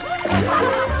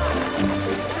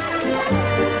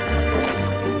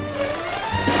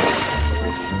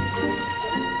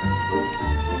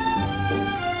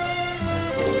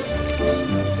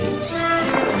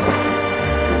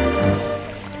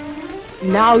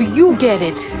 Now you get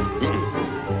it.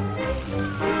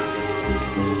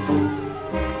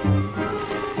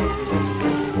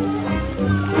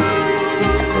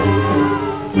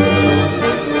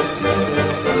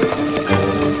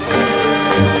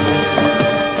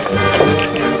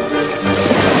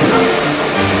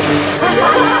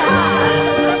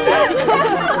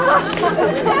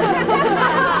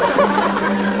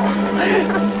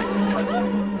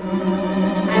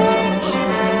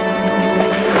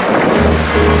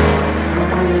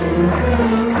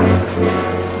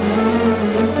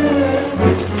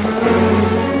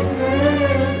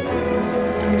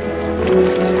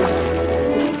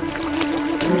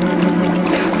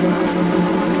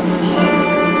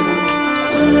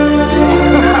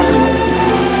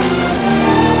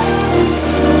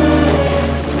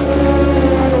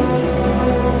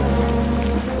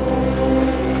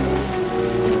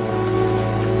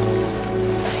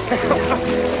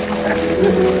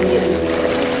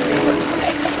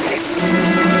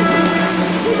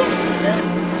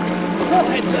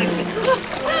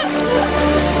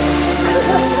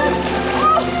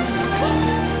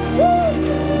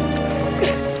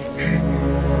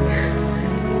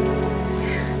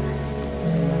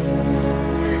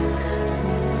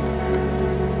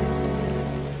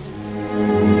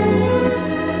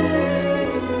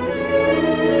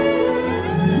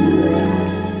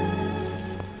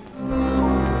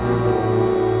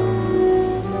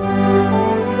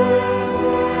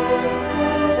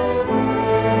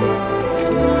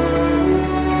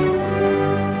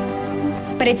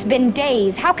 But it's been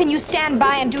days. How can you stand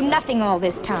by and do nothing all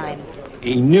this time?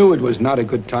 He knew it was not a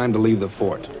good time to leave the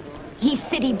fort. He's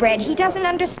city-bred. He doesn't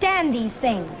understand these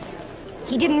things.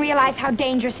 He didn't realize how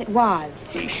dangerous it was.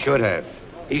 He should have.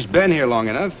 He's been here long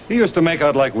enough. He used to make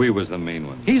out like we was the mean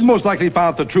one. He's most likely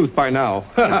found out the truth by now.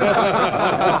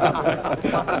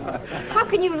 How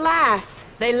can you laugh?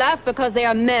 They laugh because they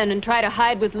are men and try to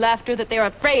hide with laughter that they are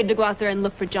afraid to go out there and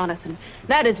look for Jonathan.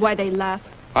 That is why they laugh.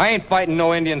 I ain't fighting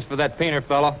no Indians for that painter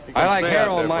fellow. I like hair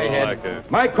on my head.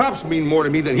 My crops mean more to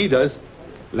me than he does.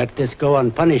 Let this go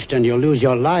unpunished and you'll lose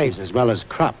your lives as well as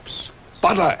crops.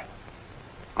 Butler,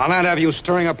 I'll not have you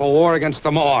stirring up a war against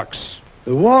the Mohawks.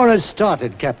 The war has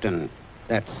started, Captain.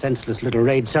 That senseless little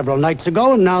raid several nights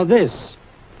ago, and now this.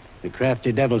 The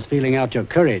crafty devil's feeling out your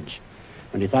courage.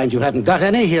 When he finds you haven't got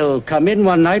any, he'll come in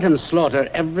one night and slaughter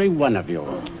every one of you.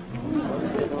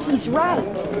 He's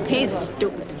right. He's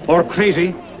stupid. Or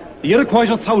crazy. The Iroquois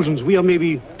are thousands. We are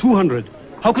maybe 200.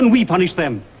 How can we punish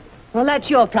them? Well, that's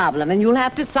your problem, and you'll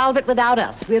have to solve it without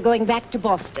us. We're going back to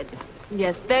Boston.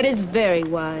 Yes, that is very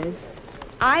wise.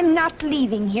 I'm not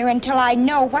leaving here until I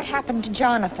know what happened to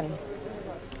Jonathan.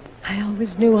 I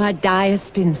always knew I'd die a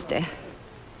spinster.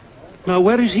 Now,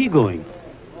 where is he going?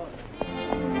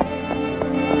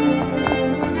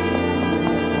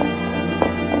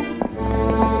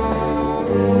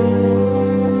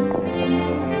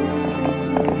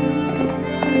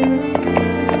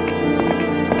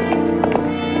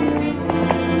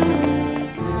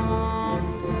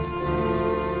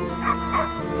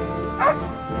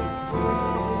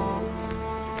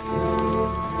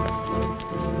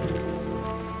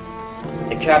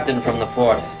 Captain from the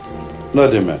fort.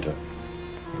 Let him enter.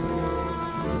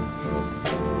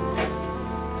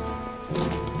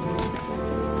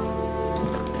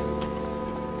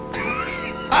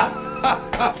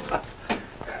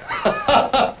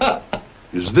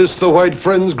 Is this the white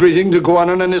friend's greeting to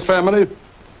Guanan and his family?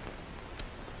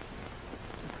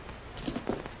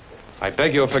 I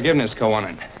beg your forgiveness,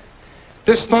 Kowanin.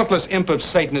 This thoughtless imp of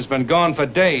Satan has been gone for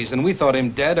days, and we thought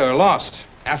him dead or lost.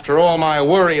 After all my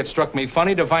worry, it struck me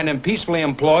funny to find him peacefully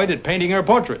employed at painting her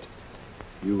portrait.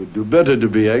 You would do better to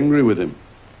be angry with him.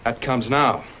 That comes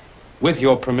now, with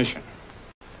your permission.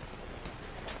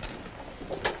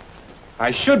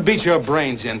 I should beat your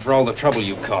brains in for all the trouble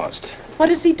you've caused. What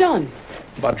has he done?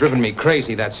 About driven me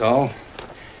crazy, that's all.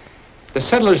 The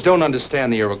settlers don't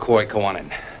understand the Iroquois,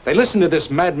 Kowanin. They listen to this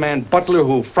madman butler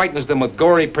who frightens them with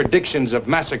gory predictions of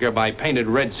massacre by painted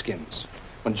redskins.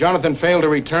 When Jonathan failed to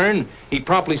return, he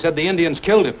promptly said the Indians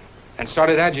killed him and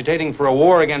started agitating for a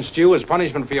war against you as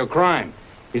punishment for your crime.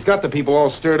 He's got the people all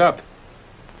stirred up.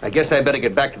 I guess I better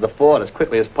get back to the fort as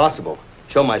quickly as possible.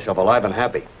 Show myself alive and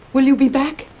happy. Will you be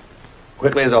back?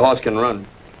 Quickly as a horse can run.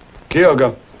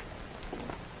 Kyoga,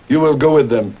 you will go with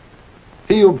them.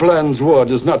 He who plans war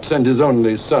does not send his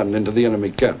only son into the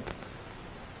enemy camp.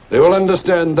 They will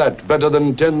understand that better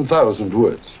than 10,000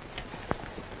 words.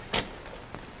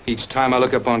 Each time I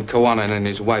look upon Kowanin and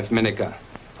his wife, Minika,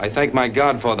 I thank my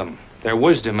God for them, their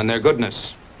wisdom and their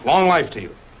goodness. Long life to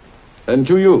you. And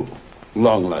to you,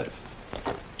 long life.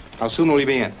 How soon will he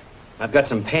be in? I've got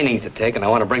some paintings to take, and I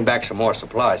want to bring back some more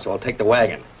supplies, so I'll take the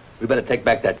wagon. We better take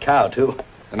back that cow, too.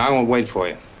 And I won't wait for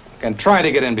you. Can try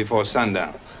to get in before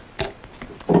sundown.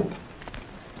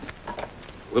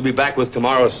 We'll be back with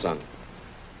tomorrow's sun.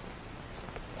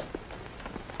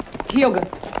 Kyoga,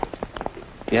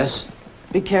 Yes?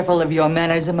 be careful of your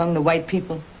manners among the white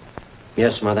people.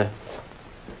 Yes, Mother.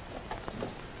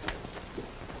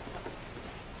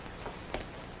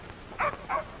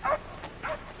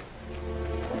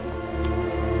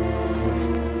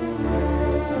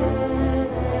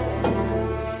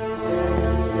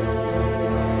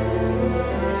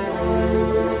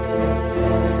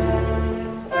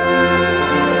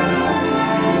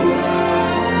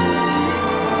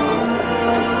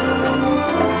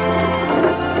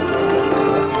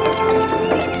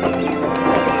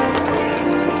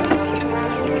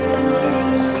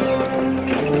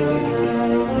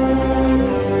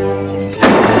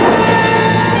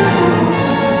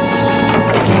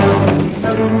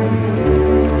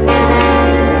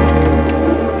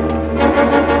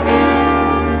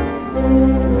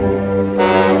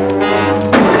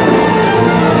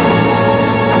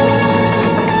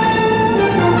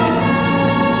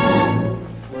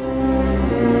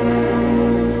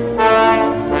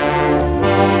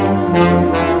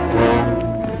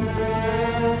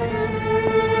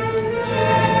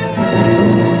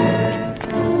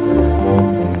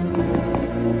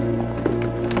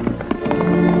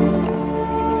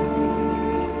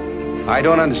 I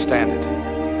don't understand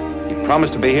it. He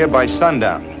promised to be here by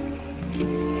sundown.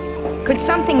 Could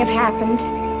something have happened?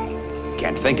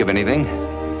 Can't think of anything.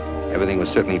 Everything was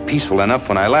certainly peaceful enough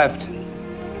when I left.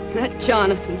 That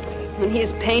Jonathan, when he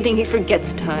is painting, he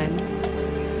forgets time.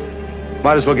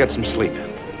 Might as well get some sleep.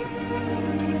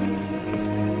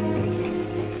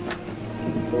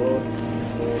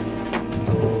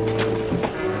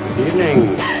 Good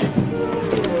evening.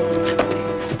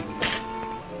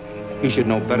 He should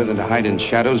know better than to hide in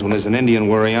shadows when there's an Indian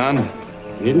worry on.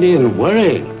 Indian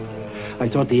worry? I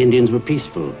thought the Indians were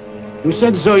peaceful. You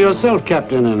said so yourself,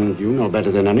 Captain, and you know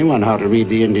better than anyone how to read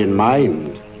the Indian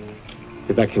mind.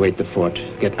 Evacuate the fort.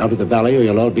 Get out of the valley or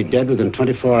you'll all be dead within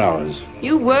 24 hours.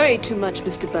 You worry too much,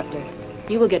 Mr. Butler.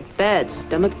 You will get bad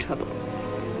stomach trouble.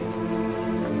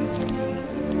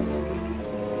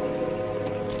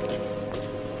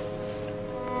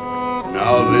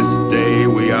 Now this day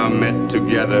we are met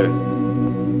together.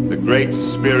 The Great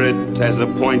Spirit has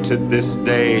appointed this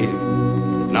day.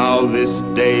 Now this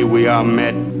day we are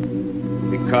met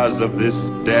because of this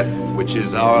death which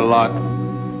is our lot.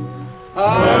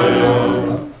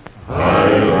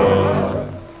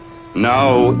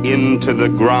 Now into the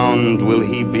ground will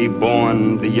he be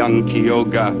born, the young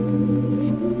Kyoga.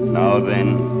 Now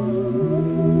then,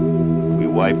 we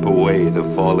wipe away the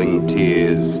falling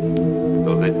tears,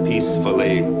 so that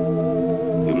peacefully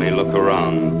you may look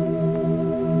around.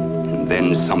 And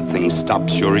then something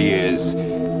stops your ears.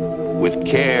 With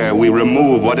care, we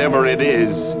remove whatever it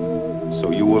is,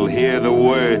 so you will hear the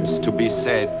words to be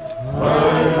said.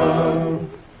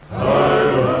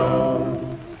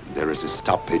 There is a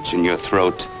stoppage in your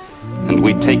throat, and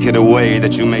we take it away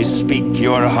that you may speak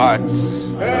your hearts.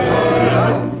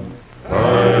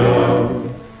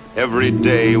 Every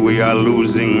day we are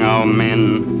losing our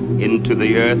men. Into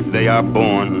the earth they are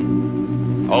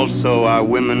born. Also our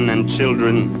women and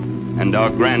children and our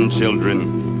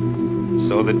grandchildren,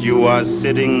 so that you are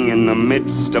sitting in the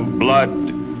midst of blood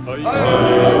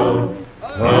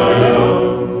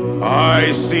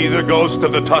I see the ghost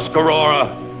of the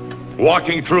Tuscarora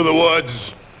walking through the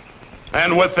woods,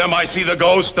 and with them I see the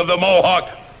ghost of the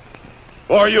Mohawk.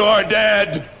 For you are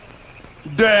dead.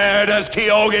 Dead as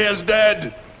Kyoga is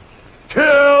dead.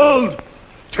 Killed!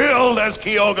 Killed as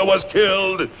Kyoga was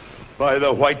killed by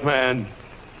the white man.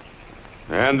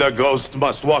 And the ghost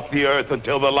must walk the earth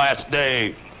until the last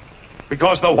day,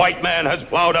 because the white man has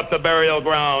plowed up the burial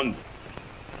ground,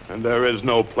 and there is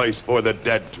no place for the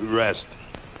dead to rest.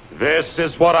 This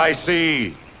is what I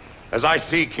see, as I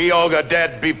see Kyoga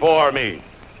dead before me,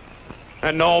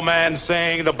 and no man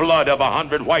saying the blood of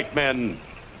 100 white men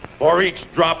for each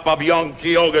drop of young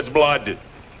Kyoga's blood.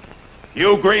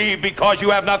 You grieve because you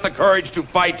have not the courage to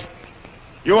fight.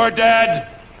 You are dead.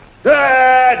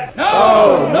 Dead!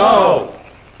 No, no!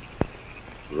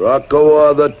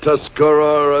 Rakawa the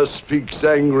Tuscarora speaks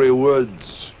angry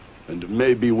words, and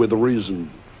maybe with reason.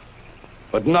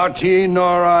 But not he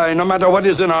nor I, no matter what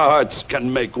is in our hearts,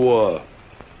 can make war.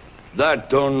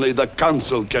 That only the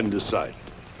council can decide.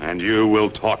 And you will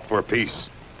talk for peace,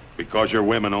 because your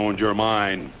women owned your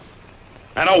mine,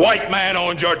 and a white man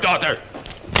owned your daughter.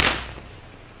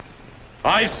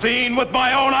 I've seen with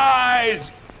my own eyes.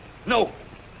 No.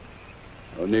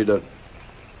 Oneida,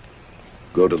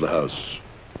 go to the house.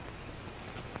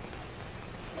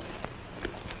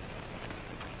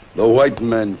 The white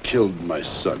man killed my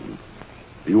son.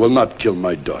 He will not kill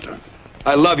my daughter.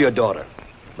 I love your daughter.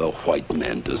 The white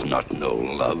man does not know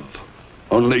love,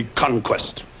 only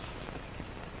conquest.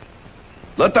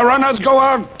 Let the runners go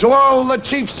out to all the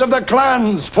chiefs of the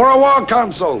clans for a war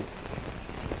council.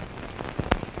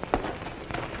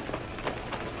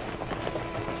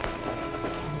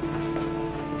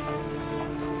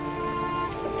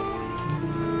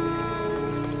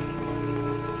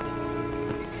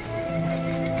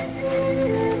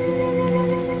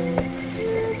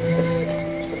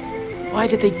 Why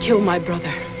did they kill my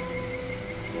brother?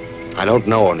 I don't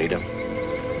know, Oneida.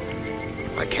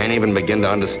 I can't even begin to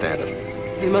understand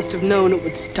it. They must have known it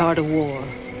would start a war.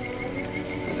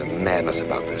 There's a madness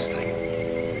about this thing.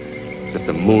 As if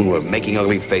the moon were making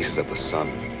ugly faces at the sun.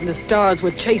 And the stars were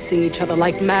chasing each other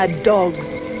like mad dogs.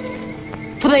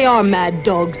 For they are mad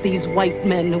dogs, these white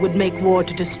men who would make war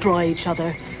to destroy each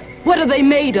other. What are they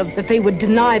made of that they would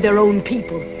deny their own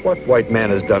people? What white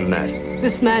man has done that?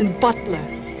 This man Butler,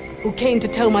 who came to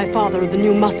tell my father of the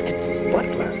new muskets.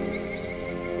 Butler?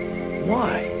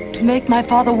 Why? To make my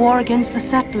father war against the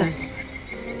settlers.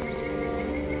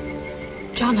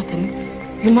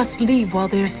 Jonathan, you must leave while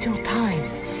there is still time.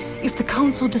 If the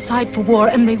council decide for war,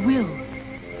 and they will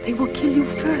kill you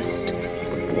first.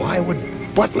 But why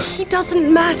would Butler? It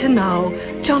doesn't matter now.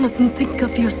 Jonathan, think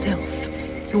of yourself.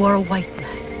 You are a white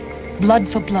man. Blood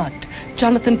for blood.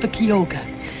 Jonathan for Kyoga.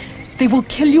 They will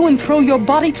kill you and throw your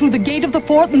body through the gate of the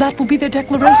fort, and that will be their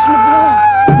declaration of war.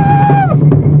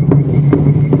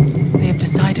 They have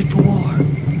decided for war.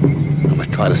 I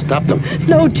must try to stop them.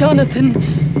 No,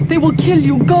 Jonathan. They will kill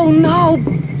you. Go now.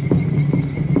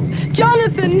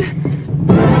 Jonathan!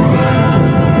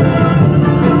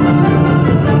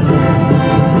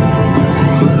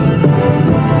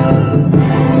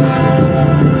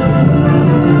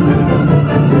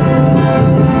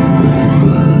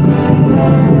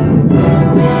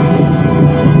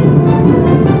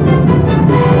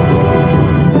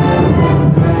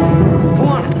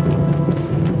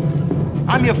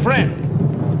 I'm your friend.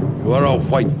 You are a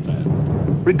white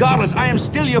man. Regardless, I am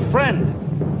still your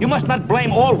friend. You must not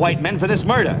blame all white men for this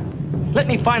murder. Let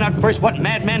me find out first what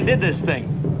madman did this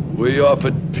thing. We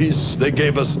offered peace, they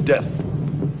gave us death.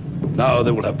 Now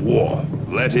they will have war.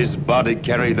 Let his body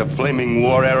carry the flaming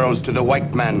war arrows to the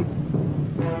white man.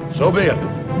 So be it.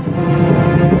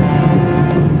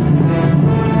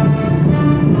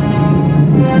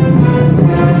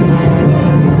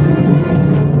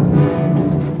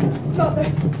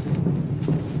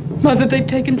 Mother, they've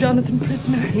taken Jonathan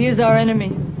prisoner. He is our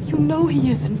enemy. You know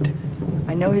he isn't.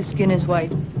 I know his skin is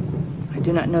white. I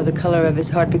do not know the color of his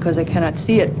heart because I cannot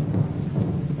see it.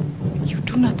 You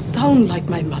do not sound like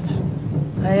my mother.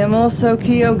 I am also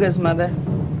Kyoga's mother.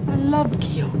 I loved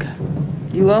Kyoga.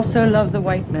 You also love the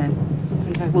white man.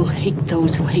 And I will hate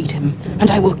those who hate him. And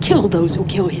I will kill those who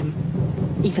kill him.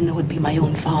 Even though it be my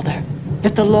own father.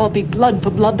 If the law be blood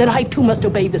for blood, then I too must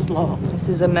obey this law. This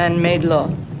is a man-made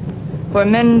law. For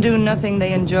men do nothing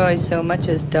they enjoy so much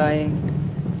as dying,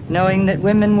 knowing that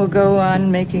women will go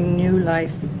on making new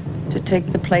life to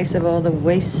take the place of all the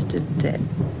wasted dead.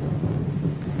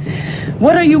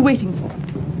 What are you waiting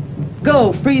for?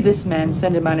 Go, free this man,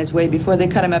 send him on his way before they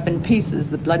cut him up in pieces,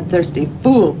 the bloodthirsty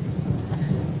fools.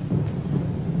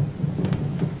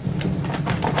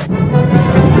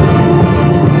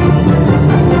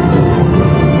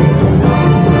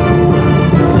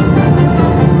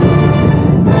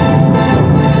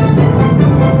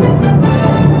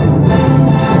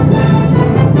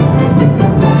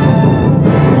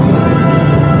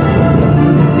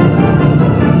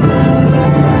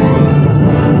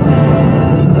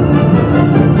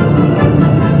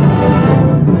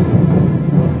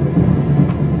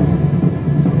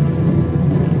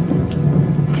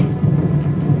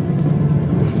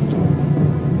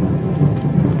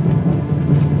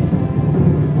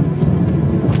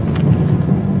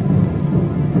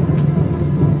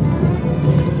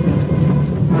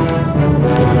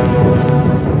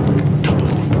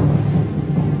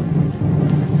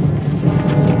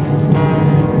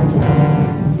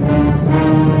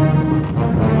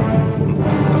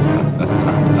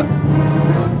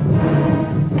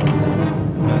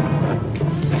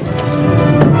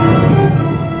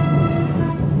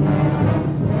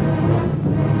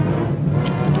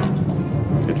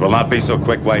 so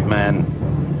quick, white man.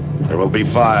 There will be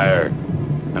fire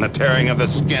and a tearing of the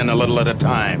skin a little at a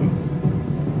time.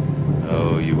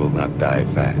 Oh, you will not die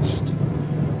fast.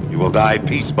 You will die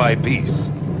piece by piece.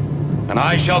 And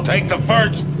I shall take the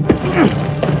first.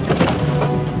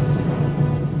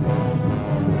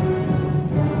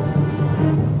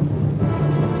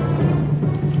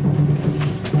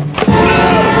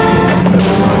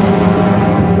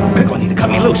 Quick, Juanita, cut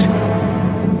me loose.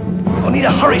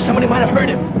 Juanita, hurry, somebody might have heard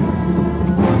him.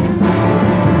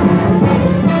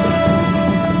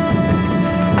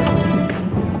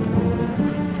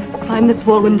 Climb this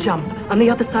wall and jump. On the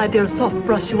other side, there's soft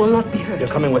brush. You will not be hurt. You're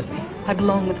coming with me. I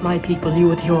belong with my people, you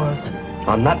with yours.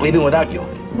 I'm not leaving without you.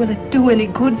 Will it do any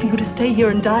good for you to stay here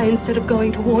and die instead of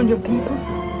going to warn your people?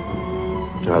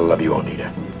 I love you,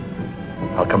 Oneida.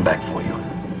 I'll come back for you.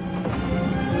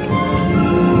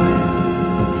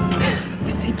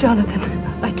 You see, Jonathan,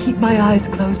 I keep my eyes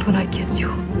closed when I kiss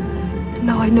you.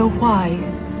 Now I know why.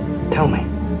 Tell me.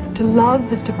 To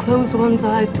love is to close one's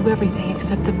eyes to everything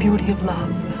except the beauty of love.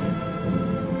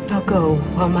 Now go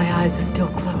while my eyes are still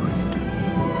closed.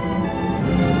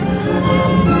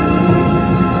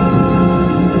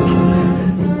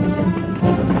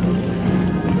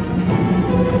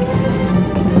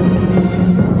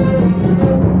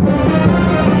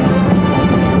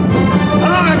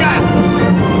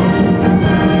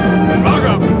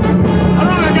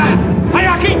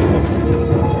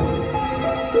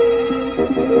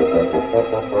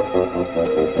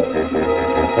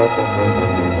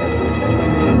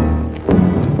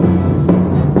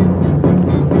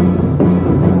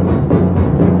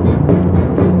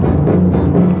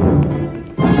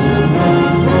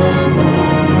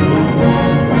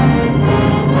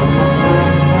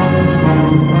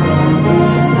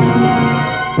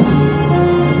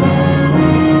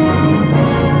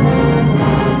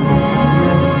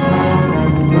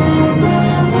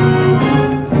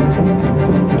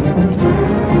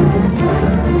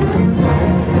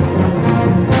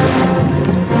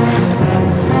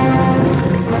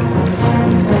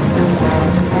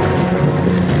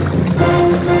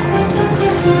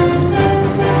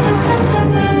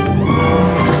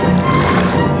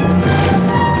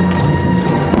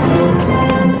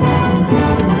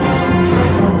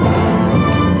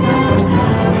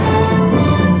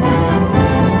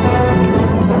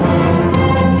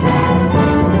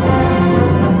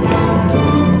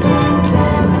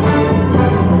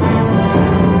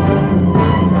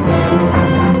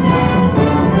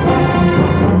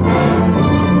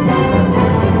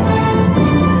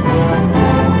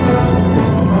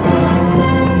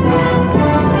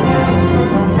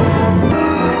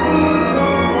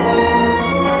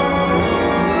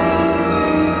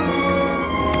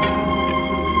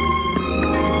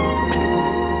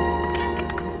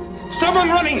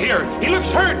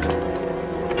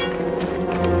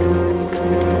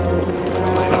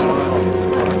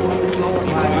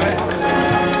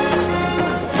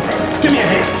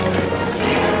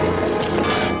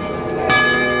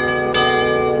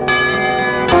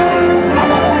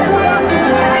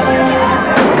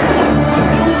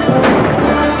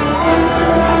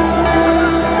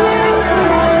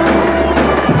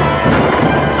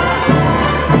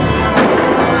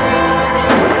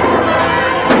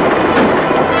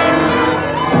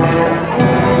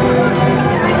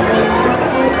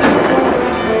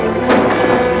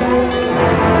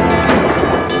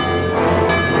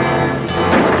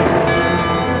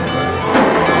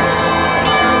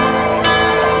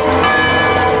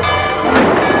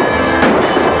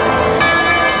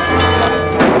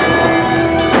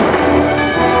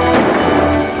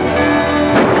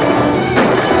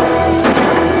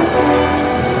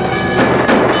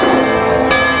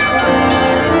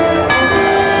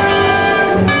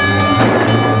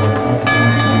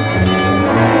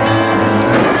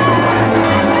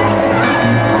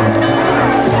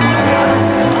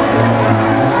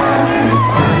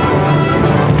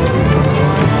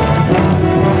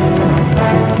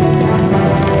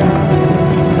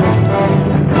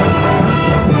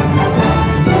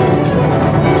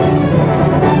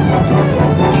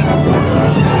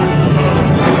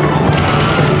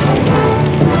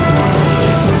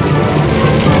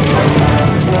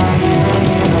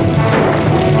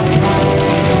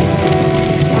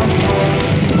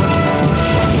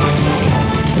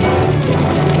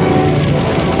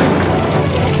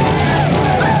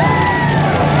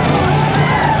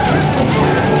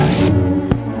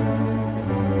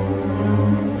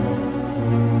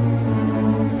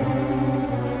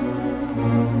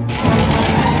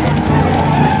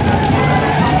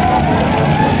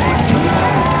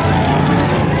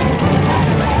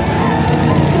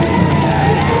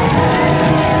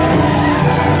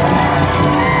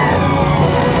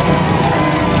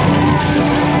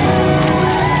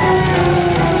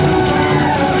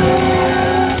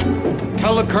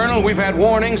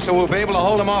 warning, so we'll be able to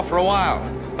hold him off for a while.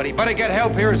 But he better get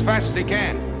help here as fast as he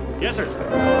can. Yes, sir. All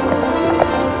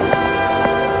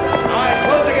right,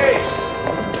 close the gates.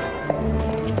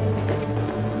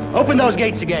 Open those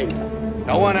gates again.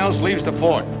 No one else leaves the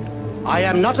fort. I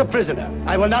am not a prisoner.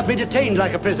 I will not be detained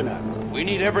like a prisoner. We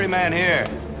need every man here.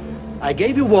 I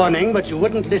gave you warning, but you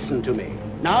wouldn't listen to me.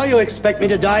 Now you expect me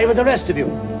to die with the rest of you.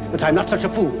 But I'm not such a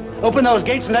fool. Open those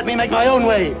gates and let me make my own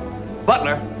way.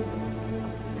 Butler.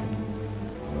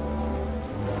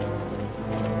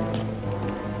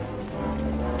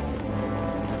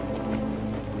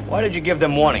 Why did you give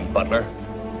them warning, Butler?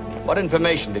 What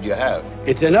information did you have?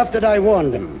 It's enough that I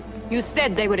warned them. You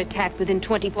said they would attack within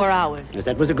 24 hours. Yes,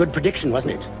 that was a good prediction,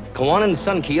 wasn't it? Kawanan's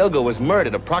son, Kyogo, was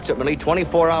murdered approximately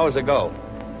 24 hours ago.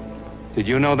 Did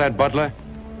you know that, Butler?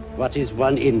 What is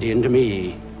one Indian to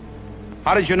me?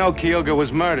 How did you know Kyogo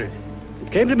was murdered?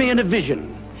 It came to me in a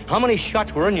vision. How many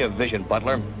shots were in your vision,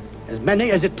 Butler? As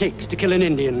many as it takes to kill an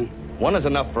Indian. One is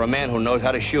enough for a man who knows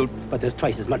how to shoot. But there's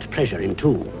twice as much pleasure in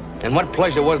two. And what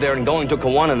pleasure was there in going to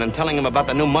Kawanan and telling him about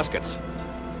the new muskets?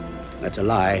 That's a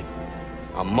lie.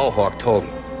 A Mohawk told me.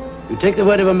 You take the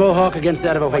word of a Mohawk against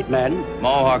that of a white man?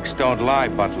 Mohawks don't lie,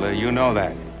 Butler. You know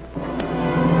that.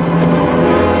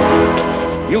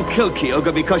 You killed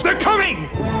Kyogo because... They're coming!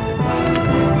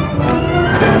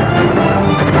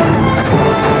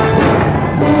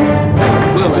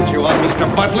 We'll let you out,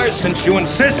 Mr. Butler, since you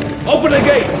insist. Open the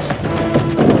gates!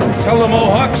 Tell the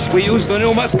Mohawks we use the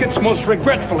new muskets most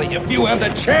regretfully if you have the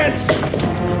chance.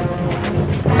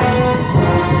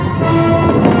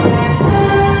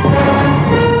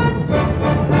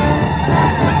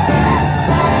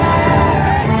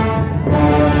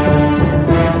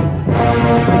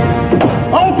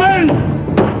 Open!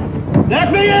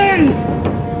 Let me in!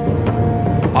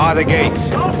 Are the gates?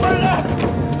 Open up!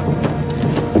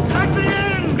 Let me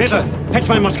in! Rita, fetch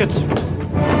my muskets.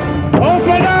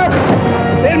 Open up!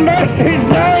 In mercy's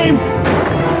name!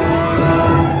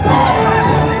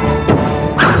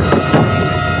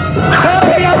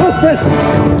 Hurry, open!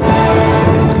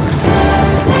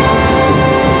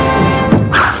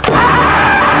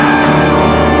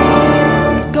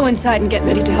 Go inside and get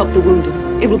ready to help the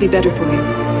wounded. It will be better for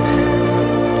you.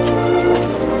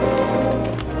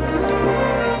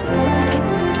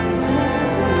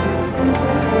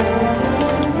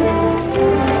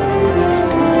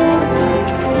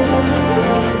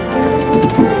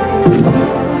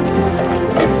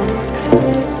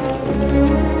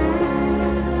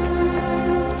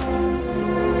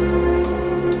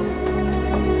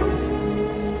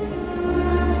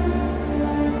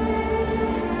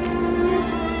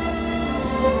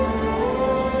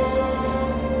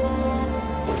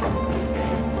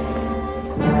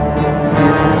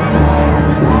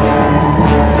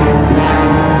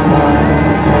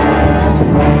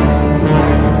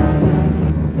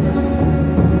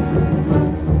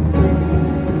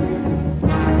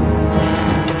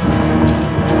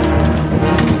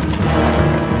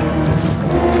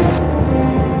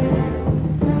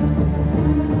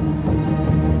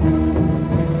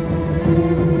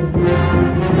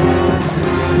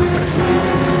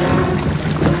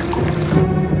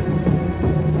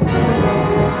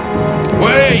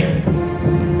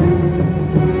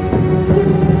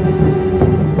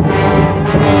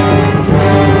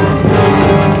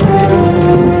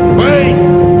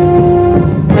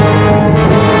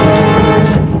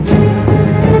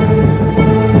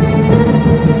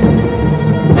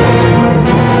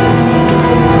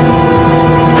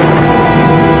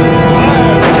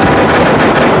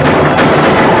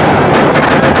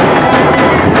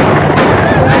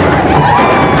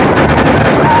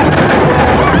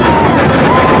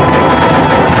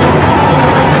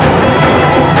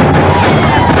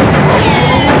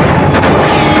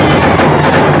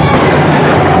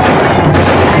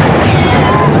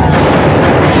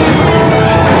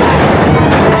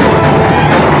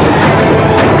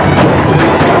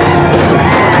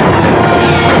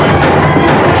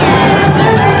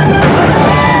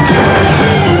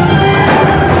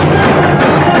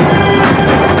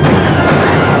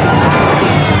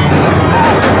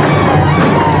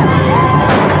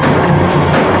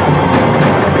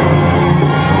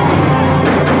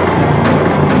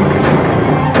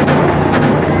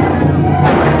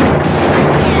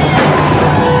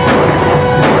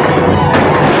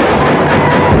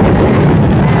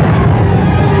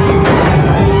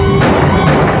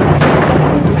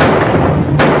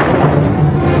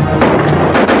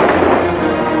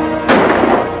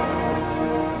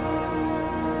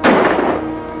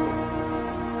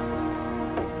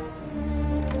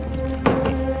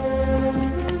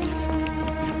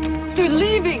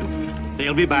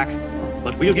 They'll be back.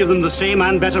 But we'll give them the same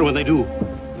and better when they do.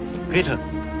 Peter,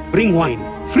 bring wine.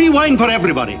 Free wine for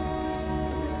everybody.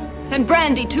 And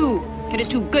brandy, too. It is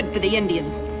too good for the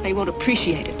Indians. They won't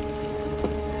appreciate it.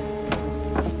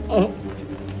 Oh.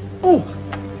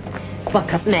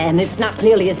 Buck up, man. It's not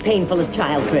nearly as painful as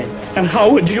childbirth. And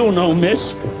how would you know,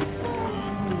 miss?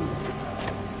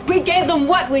 We gave them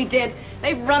what we did.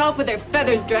 They've run off with their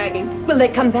feathers dragging. Will they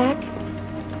come back?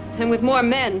 And with more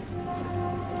men.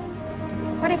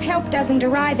 What if help doesn't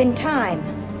arrive in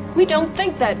time? We don't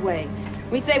think that way.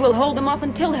 We say we'll hold them off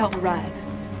until help arrives.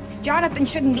 Jonathan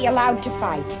shouldn't be allowed to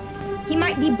fight. He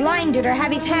might be blinded or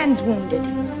have his hands wounded.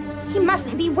 He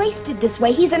mustn't be wasted this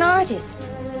way. He's an artist.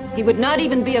 He would not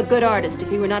even be a good artist if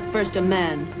he were not first a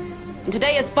man. And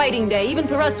today is fighting day, even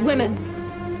for us women.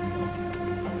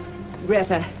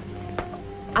 Greta,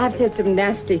 I've said some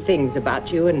nasty things about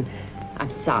you, and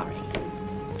I'm sorry.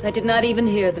 I did not even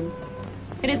hear them.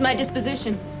 It is my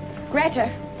disposition. Greta,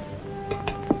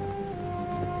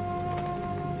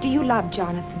 do you love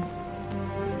Jonathan?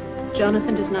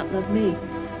 Jonathan does not love me.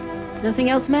 Nothing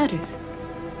else matters.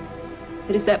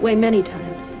 It is that way many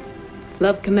times.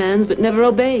 Love commands, but never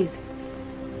obeys.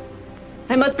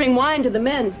 I must bring wine to the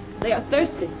men. They are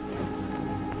thirsty.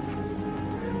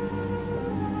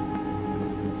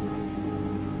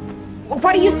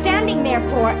 What are you standing there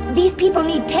for? These people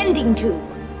need tending to.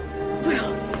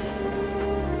 Well...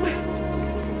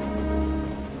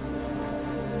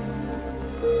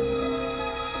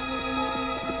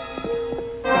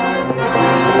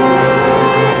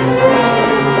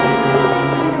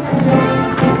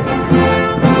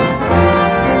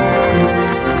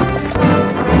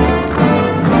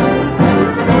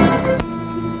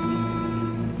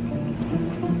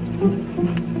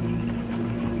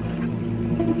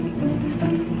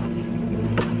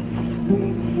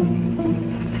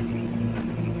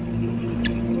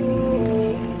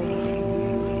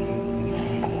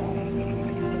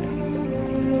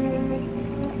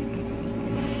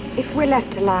 If we're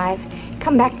left alive,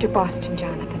 come back to Boston,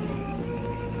 Jonathan.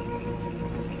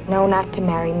 No, not to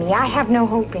marry me. I have no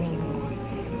hope anymore.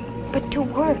 But to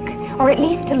work, or at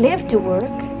least to live to work.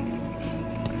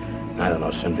 I don't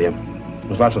know, Cynthia.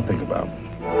 There's lots to think about.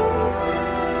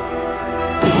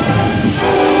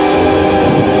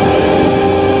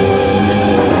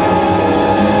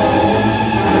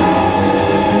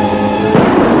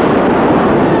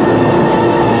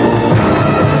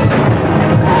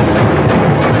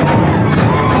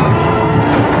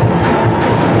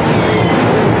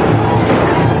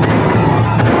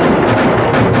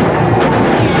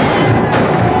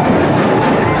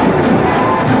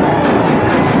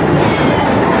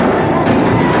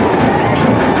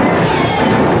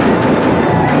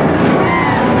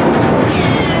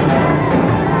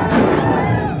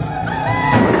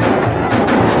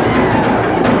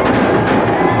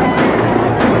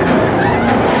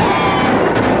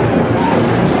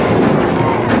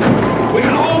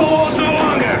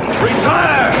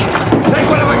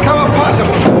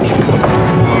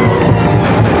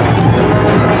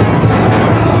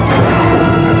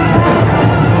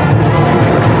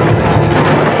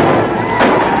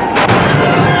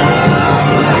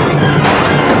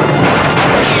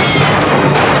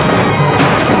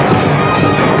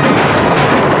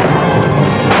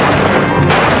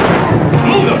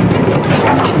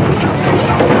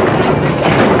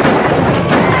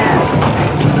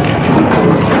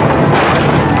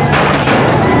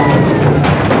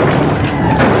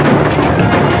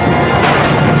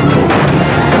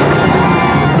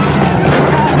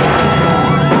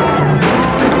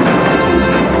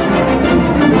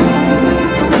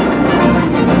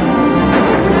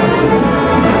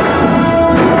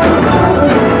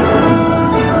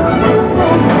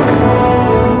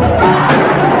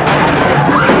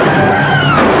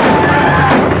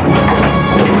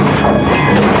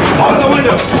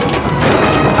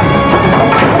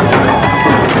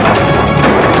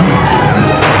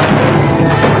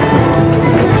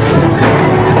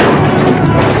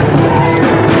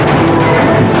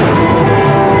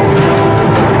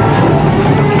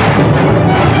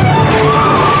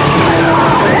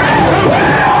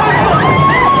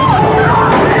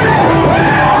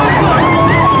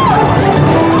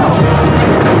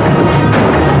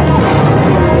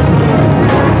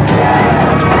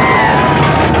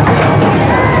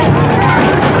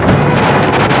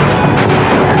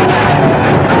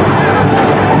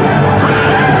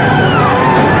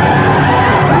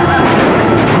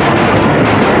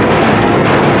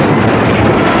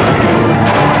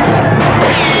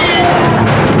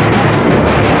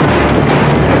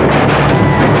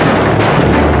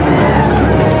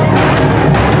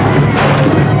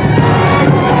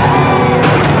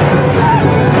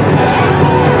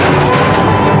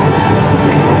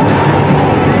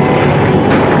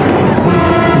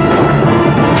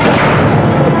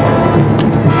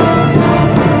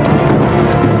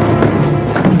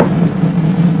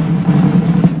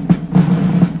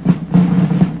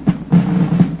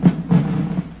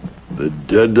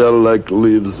 dead are like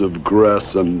leaves of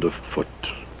grass underfoot,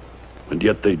 and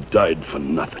yet they died for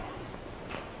nothing.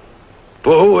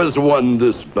 For who has won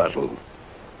this battle?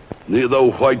 Neither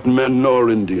white man nor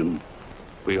Indian.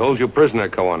 We hold you prisoner,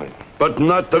 Koanen. But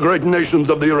not the great nations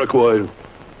of the Iroquois.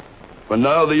 For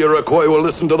now the Iroquois will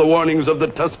listen to the warnings of the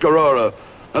Tuscarora,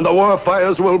 and the war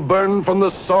fires will burn from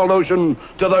the salt ocean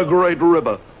to the great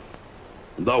river.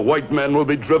 The white men will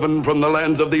be driven from the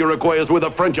lands of the Iroquois as with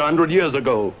the French 100 years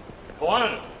ago.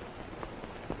 Koanen!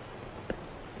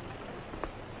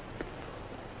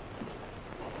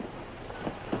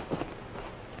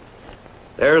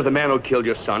 There's the man who killed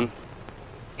your son.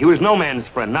 He was no man's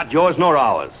friend, not yours nor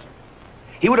ours.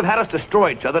 He would have had us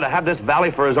destroy each other to have this valley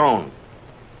for his own.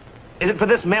 Is it for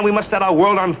this man we must set our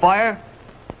world on fire?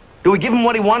 Do we give him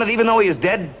what he wanted even though he is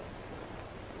dead?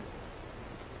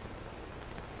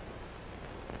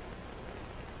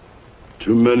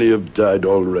 Too many have died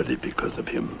already because of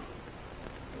him.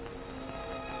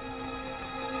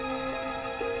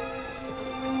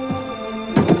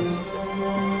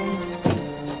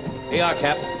 Here you are,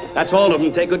 Cap. That's all of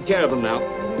them. Take good care of them now.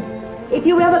 If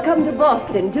you ever come to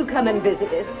Boston, do come and visit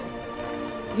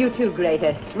us. You too,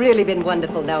 Greta. It's really been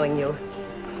wonderful knowing you.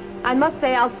 I must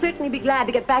say, I'll certainly be glad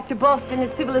to get back to Boston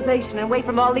and civilization and away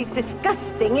from all these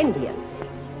disgusting Indians.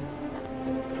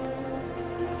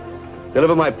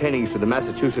 Deliver my paintings to the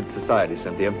Massachusetts Society,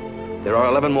 Cynthia. There are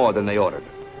 11 more than they ordered.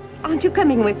 Aren't you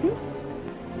coming with us?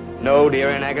 No, dear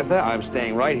Aunt Agatha, I'm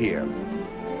staying right here.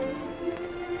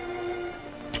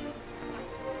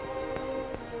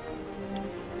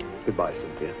 Goodbye,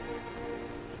 Cynthia.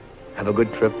 Have a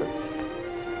good trip.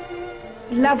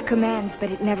 Love commands, but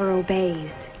it never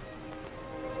obeys.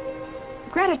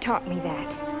 Greta taught me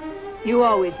that. You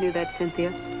always knew that,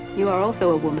 Cynthia. You are also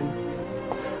a woman.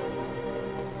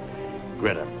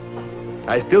 Greta,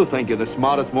 I still think you're the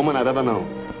smartest woman I've ever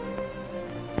known.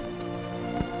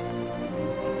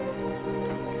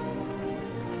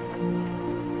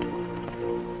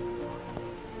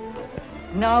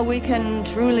 Now we can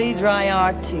truly dry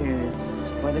our tears,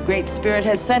 for the Great Spirit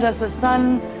has sent us a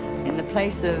son in the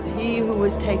place of he who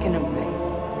was taken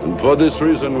away. And for this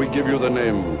reason we give you the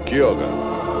name Kyoga.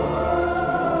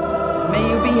 May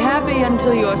you be happy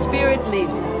until your spirit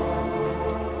leaves us.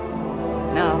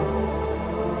 Now,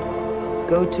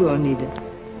 go to Oneida.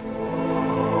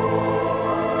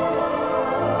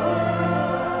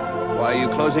 Why are you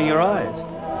closing your eyes?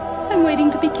 I'm waiting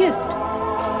to be kissed.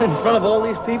 In front of all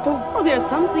these people? Oh, there are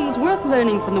some things worth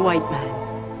learning from the white man.